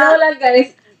 Go lang,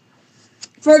 guys.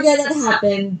 Forget that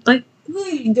happened. Ay.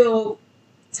 Uy, joke.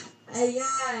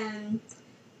 Ayan.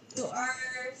 To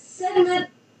our segment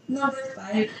number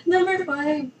 5. Number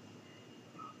 5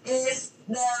 is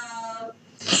the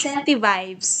Senti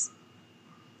vibes.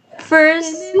 First,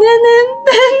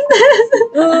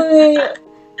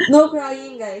 no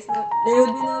crying, guys. There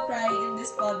will be no crying in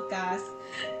this podcast.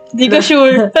 di ko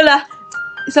sure. Wala.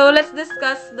 So, let's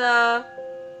discuss the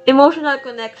emotional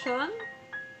connection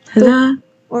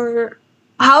or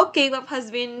how K-pop has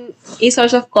been a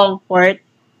source of comfort.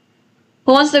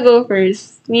 Who wants to go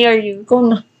first? Me or you? Ikaw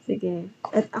na. Sige.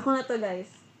 At ako na to,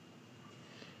 guys.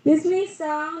 This may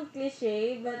sound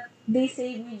cliche, but they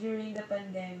saved me during the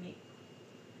pandemic.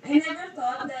 I never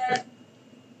thought that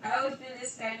I would feel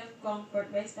this kind of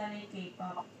comfort by studying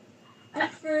K-pop.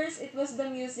 At first, it was the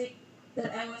music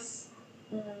that I was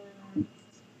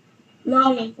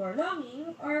longing for.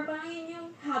 Longing, or parang yun yung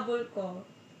habol ko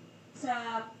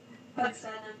sa pagsa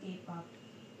ng K-pop.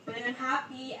 When I'm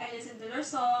happy, I listen to their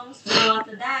songs. When I want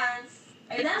to dance,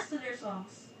 I dance to their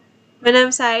songs. When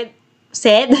I'm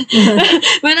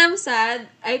when I'm sad,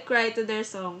 I cry to their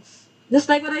songs. Just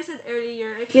like what I said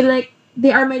earlier, I feel like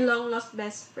they are my long-lost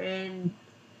best friend.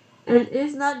 And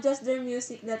it's not just their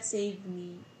music that saved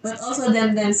me, but also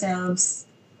them themselves.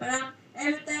 Parang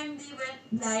every time they went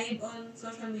live on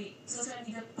social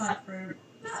media platform,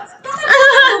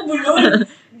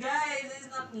 guys, it's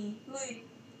not me. Wait.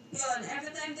 Yun,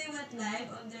 every time they went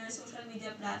live on their social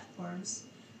media platforms,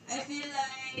 I feel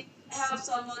like I have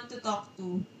someone to talk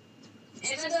to.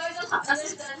 Even though I don't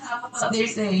understand half of what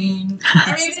they're saying,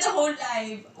 or maybe the whole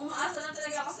live, umaasa lang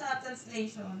talaga ako sa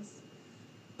translations.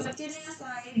 But kidding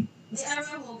aside, they are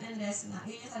my hope and rest na.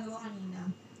 Yun yung sabi ko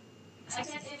kanina. I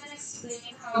can't even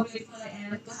explain how grateful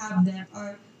I am to have them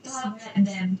or to have met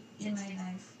them in my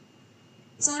life.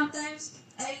 Sometimes,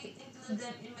 I include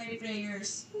them in my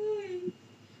prayers.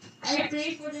 I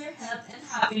pray for their health and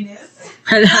happiness.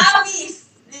 Happiness!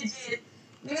 Legit.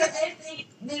 Because I think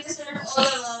they deserve all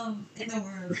the love in the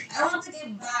world. I want to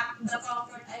give back the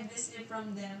comfort I've received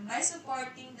from them by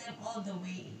supporting them all the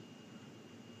way.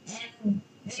 And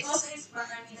they also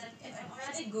inspire me that if I'm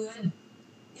already good,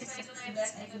 if I do my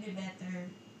best, I could be better.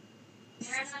 They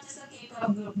are not just a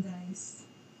K-pop group, guys.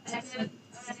 I could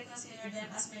already consider them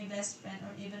as my best friend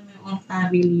or even my own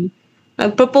family.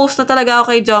 Nag-propose na talaga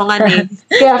ako kay Jongan eh.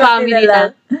 Kaya family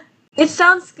na. It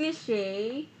sounds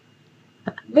cliche,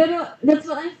 pero that's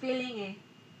what I'm feeling eh.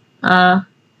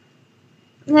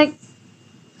 Like,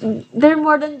 they're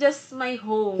more than just my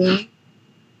home.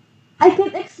 I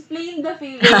can't explain the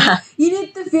feeling. You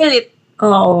need to feel it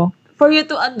Oo. for you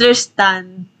to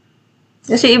understand.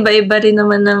 Kasi iba-iba rin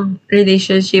naman ng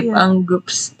relationship Yeah. ang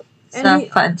groups And sa we-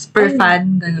 fans, per and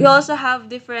fan. We also have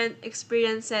different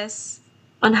experiences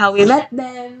on how we met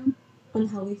them, on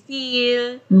how we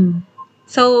feel. Mm.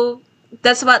 So,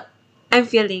 that's what I'm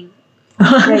feeling.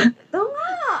 Right. Ito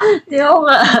nga! Yung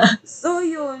nga. So,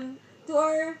 yun. To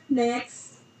our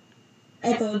next.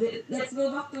 Let's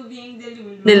go back to being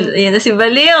delulu. Yan na si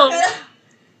Baliw.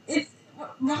 It's,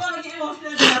 baka maging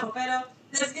emotional din ako, pero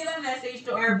let's give a message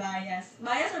to our bias.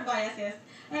 Bias or biases?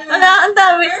 Wala, ang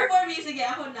dami. Pero for me, sige,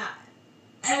 ako na.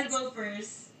 I'll go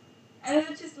first. I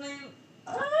will choose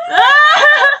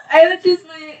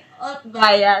my alt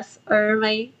bias or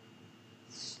my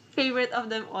favorite of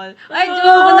them all. I do.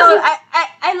 No,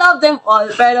 I love them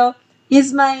all, pero he's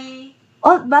my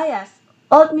alt bias.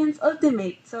 Alt means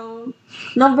ultimate. So,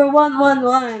 number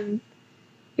 111,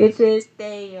 which is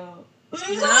Teo.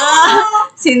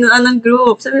 Sino? Anong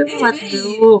group? Sabi mo what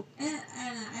group?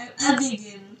 I'll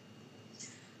begin.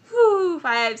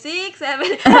 5, 6,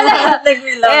 7.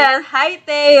 Nagbilang. Ayan, hi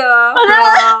Teo.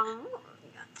 From...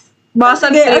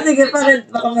 Baka Sige,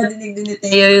 baka madinig din ni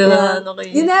Teo yung ano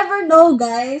kayo. You never know,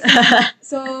 guys.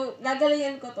 So,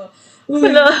 gagalingan ko to.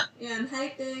 Hello. Yan,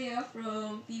 hi Teo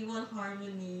from P1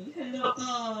 Harmony. Hello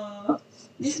ko.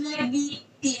 This might be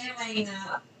TMI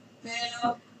nga.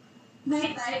 Pero, my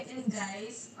type in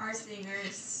guys are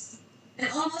singers. And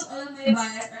almost all of my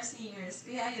bias are singers.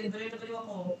 Kaya ayun, baliw na baliw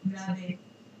ako. Grabe.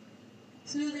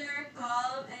 So, they're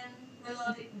calm and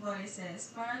melodic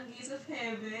voices. Parang gates of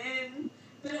heaven.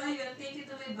 Pero ayun, thank you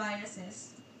to my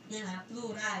biases. Yan na,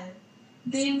 plural.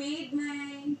 They made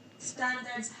my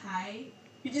standards high,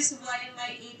 which is why in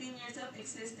my 18 years of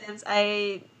existence,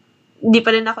 hindi pa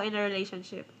rin ako in a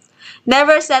relationship.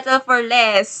 Never settle for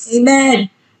less. Amen.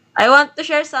 I want to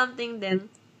share something then.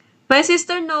 My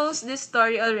sister knows this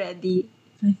story already.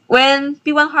 When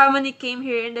P1 Harmony came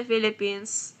here in the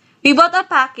Philippines, we bought a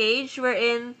package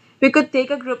wherein we could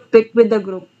take a group pic with the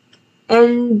group.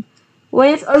 And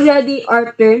when it's already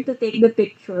our turn to take the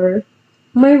picture,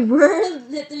 my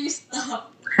world literally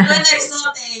stopped. When I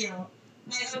saw Teo,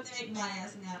 my ultimate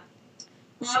bias nga.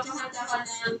 Mapakanta ka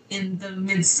ng in the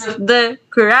midst of the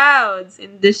crowds,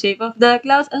 in the shape of the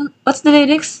clouds. What's the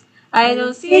lyrics? I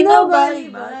don't see nobody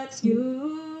but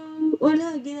you.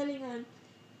 Wala, ginalingan.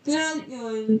 Pero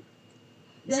yun,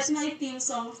 that's my theme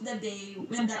song of the day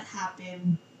when that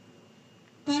happened.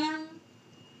 Parang,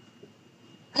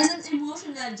 as an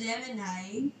emotional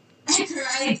Gemini, I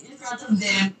cried in front of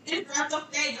them, in front of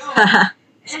Teo.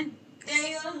 And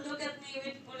Teo looked at me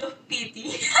with full of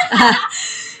pity.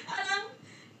 Parang,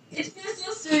 it feels so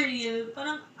surreal.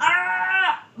 Parang,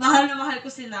 mahal na mahal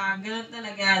ko sila. Ganun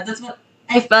talaga. That's what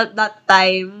I felt that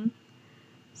time.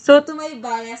 So, to my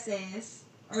biases,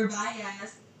 or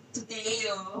bias, to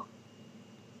Teo,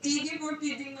 thank you for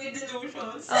feeding my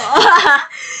delusions.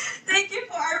 Thank you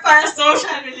for our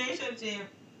parasocial relationship.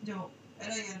 Joke.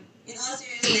 Pero yun, in all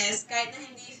seriousness, kahit na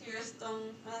hindi serious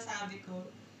tong masasabi ko,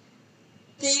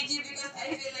 thank you because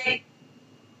I feel like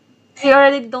I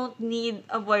already don't need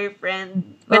a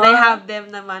boyfriend when I have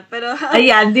them naman. Pero,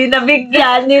 Ayan, di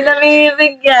nabigyan.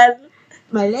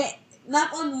 mali. Knock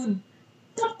on wood.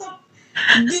 Tok, tok.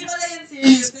 Hindi pala yun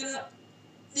serious. Pero,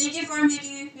 thank you for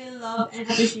making me feel loved and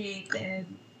appreciated.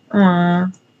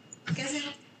 Kasi,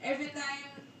 every time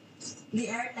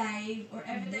they are live, or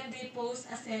every time they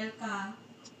post a selka,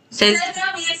 selka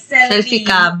means selfie. Selfie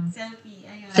cam. Selfie,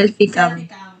 ayun. Selfie cam. Selfie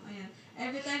cam, ayun.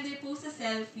 Every time they post a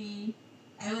selfie,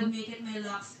 I would make it my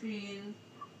lock screen.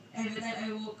 Every time I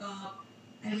wake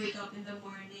up in the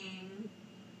morning,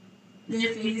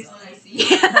 their face is all I see.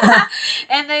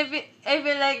 And I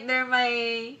feel like they're my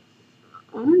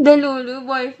delulu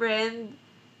boyfriend.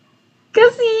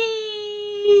 Kasi,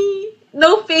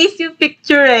 no face yung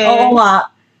picture eh. Oo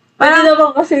nga. Pwede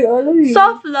naman kasi,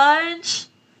 Soft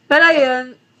launch. Pero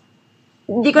yun,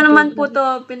 hindi ko naman po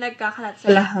to pinagkakalat sa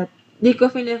lahat. Hindi ko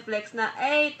flex na,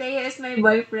 hey, Teo is my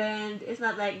boyfriend. It's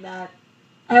not like that.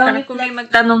 I only Kung may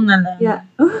flex, magtanong na lang. yeah.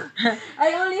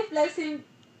 I only flex him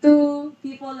to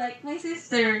people like my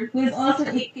sister, who is also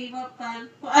a K-pop fan,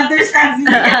 who understands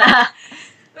me.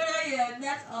 Pero yun,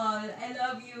 that's all. I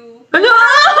love you. Ano?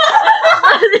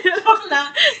 Joke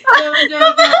lang. Joke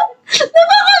lang.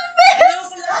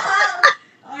 Joke lang.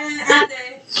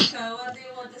 Ate, ikaw, what do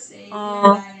you want to say?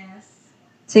 Oh.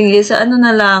 Sige, sa ano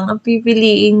na lang, ang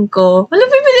pipiliin ko. Ano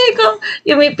pipiliin ko?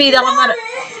 Yung may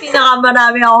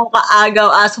pinakamarami akong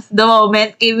kaagaw as of the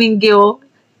moment kay Mingyu.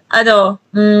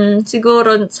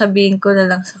 Siguro sabihin ko na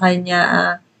lang sa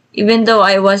kanya, even though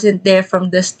I wasn't there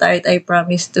from the start, I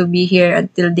promise to be here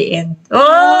until the end.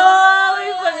 Oh!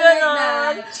 May pa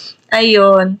ganon.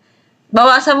 Ayun.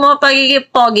 Bawasan mo ang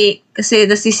pagiging pogi kasi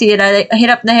nasisira.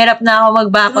 Hirap na ako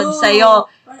magbakod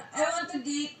sa'yo. I want to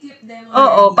gatekeep them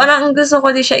already. Oo, parang gusto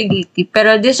ko din siya i-gatekeep.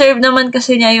 Pero deserve naman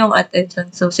kasi niya yung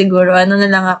attention. So, siguro, ano na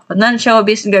lang ako.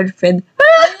 Non-showbiz girlfriend.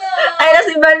 Ay,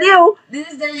 nasi baliw.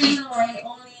 This is the reason why I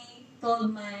only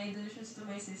told my delusions to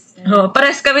my sister. Oh,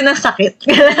 pares kami ng sakit.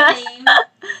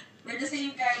 We're the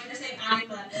same kind, we're the same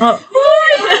animal. Oh.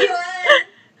 Uy!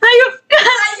 Hayop ka!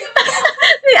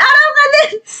 May araw ka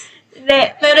din! Hindi,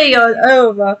 pero yun, ano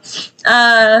ba?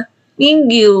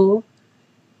 Mingyu,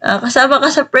 kasama ka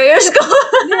sa prayers ko.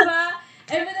 Diba?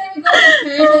 Every time we go to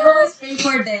church, I always pray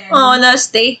for them. Oh, na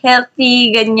stay healthy,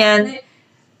 ganyan. Like,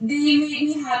 they make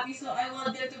me happy, so I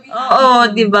want them to be happy. Oo,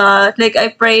 diba? Like,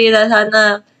 I pray na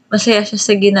sana masaya siya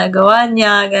sa ginagawa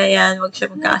niya, ganyan, wag siya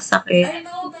magkasakit. I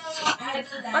know the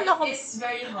idol life is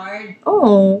very hard.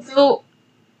 Oo. So,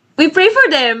 we pray for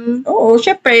them. Oo,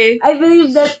 syempre. I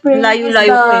believe that prayer Layo-layo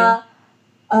is eh.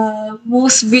 the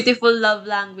most beautiful love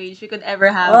language we could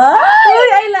ever have.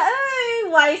 Ay!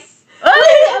 Ay, wise.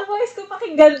 Ay! Ang voice ko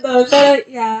pakinggan doon. Pero,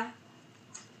 yeah.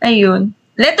 Ayun.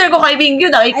 Letter ko kay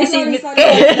Mingyu, nakikisingit Ay, ka.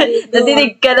 sorry. Go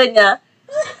Nadinig ka na niya.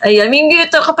 Ayun, Mingyu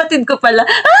ito, kapatid ko pala.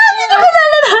 Hindi ko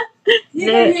kilala na. He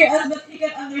can hear us, but he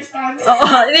can understand. Oo,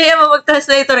 hindi naman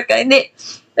mag-translator ka. Hindi.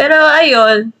 Pero,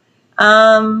 ayun.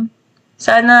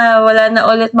 Sana wala na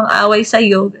ulit mang away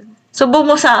sa'yo. Subo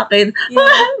mo sa akin. Yeah.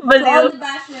 To Baliw. all the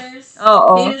bashers,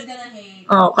 Oo. haters gonna hate.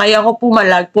 Kaya ko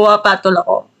pumalag, pumapatol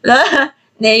ako.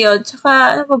 Hindi yun.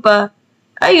 Tsaka, ano ba?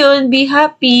 Ayun, be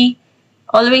happy.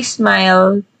 Always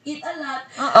smile. Eat a lot.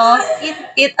 Oo.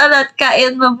 Eat a lot.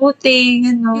 Kain mabuti.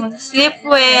 Ano. Sleep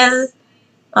well.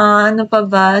 Ano pa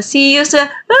ba? See you sa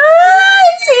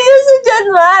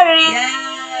January.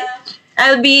 Yeah.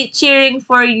 I'll be cheering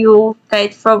for you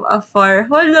kahit from afar.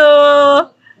 Hello!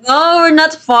 No, we're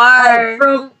not far.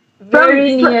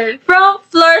 Very near. From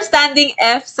floor standing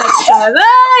F section.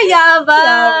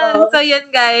 Yabang! So yun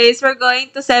guys, we're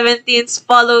going to 17th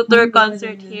Follow Tour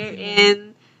concert here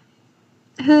in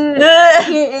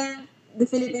the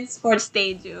Philippine Sports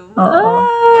Stadium. Oo.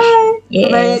 I'm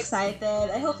very Yes.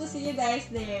 excited. I hope to see you guys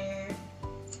there.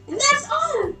 And that's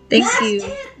all. Thank That's you.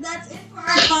 That's it for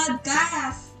our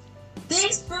podcast.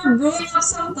 Thanks for brewing up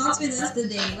some thoughts with us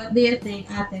today. What do you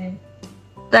think, ate?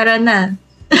 Tara na.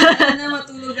 Sana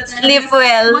matulog na tayo. Sleep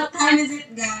well. What time is it,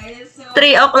 guys? So,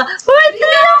 3 o'clock. What?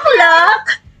 3 o'clock?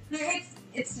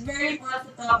 it's very fun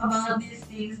to talk about these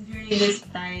things during this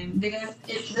time because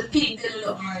it's the peak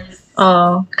Delulu hours.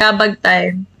 Oh, kabag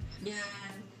time. Yeah.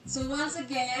 So once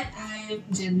again, I'm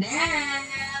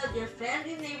Janelle, your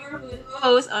friendly neighborhood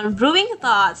host On Brewing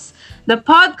Thoughts, the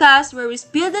podcast where we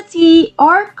spill the tea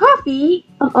or coffee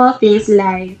on all things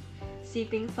life.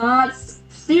 Sipping thoughts,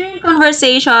 steering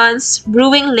conversations,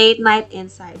 brewing late night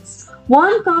insights.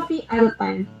 One coffee at a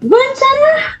time.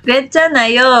 Gwenchana!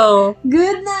 Gwenchanayo.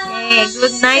 Good night! Yeah,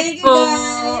 good night Thank you, po.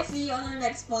 guys. See you on our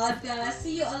next podcast.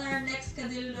 See you on our next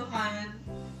kadiluluhan.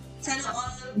 Sana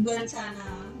all Gwenchana.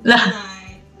 Good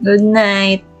night. Good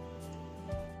night.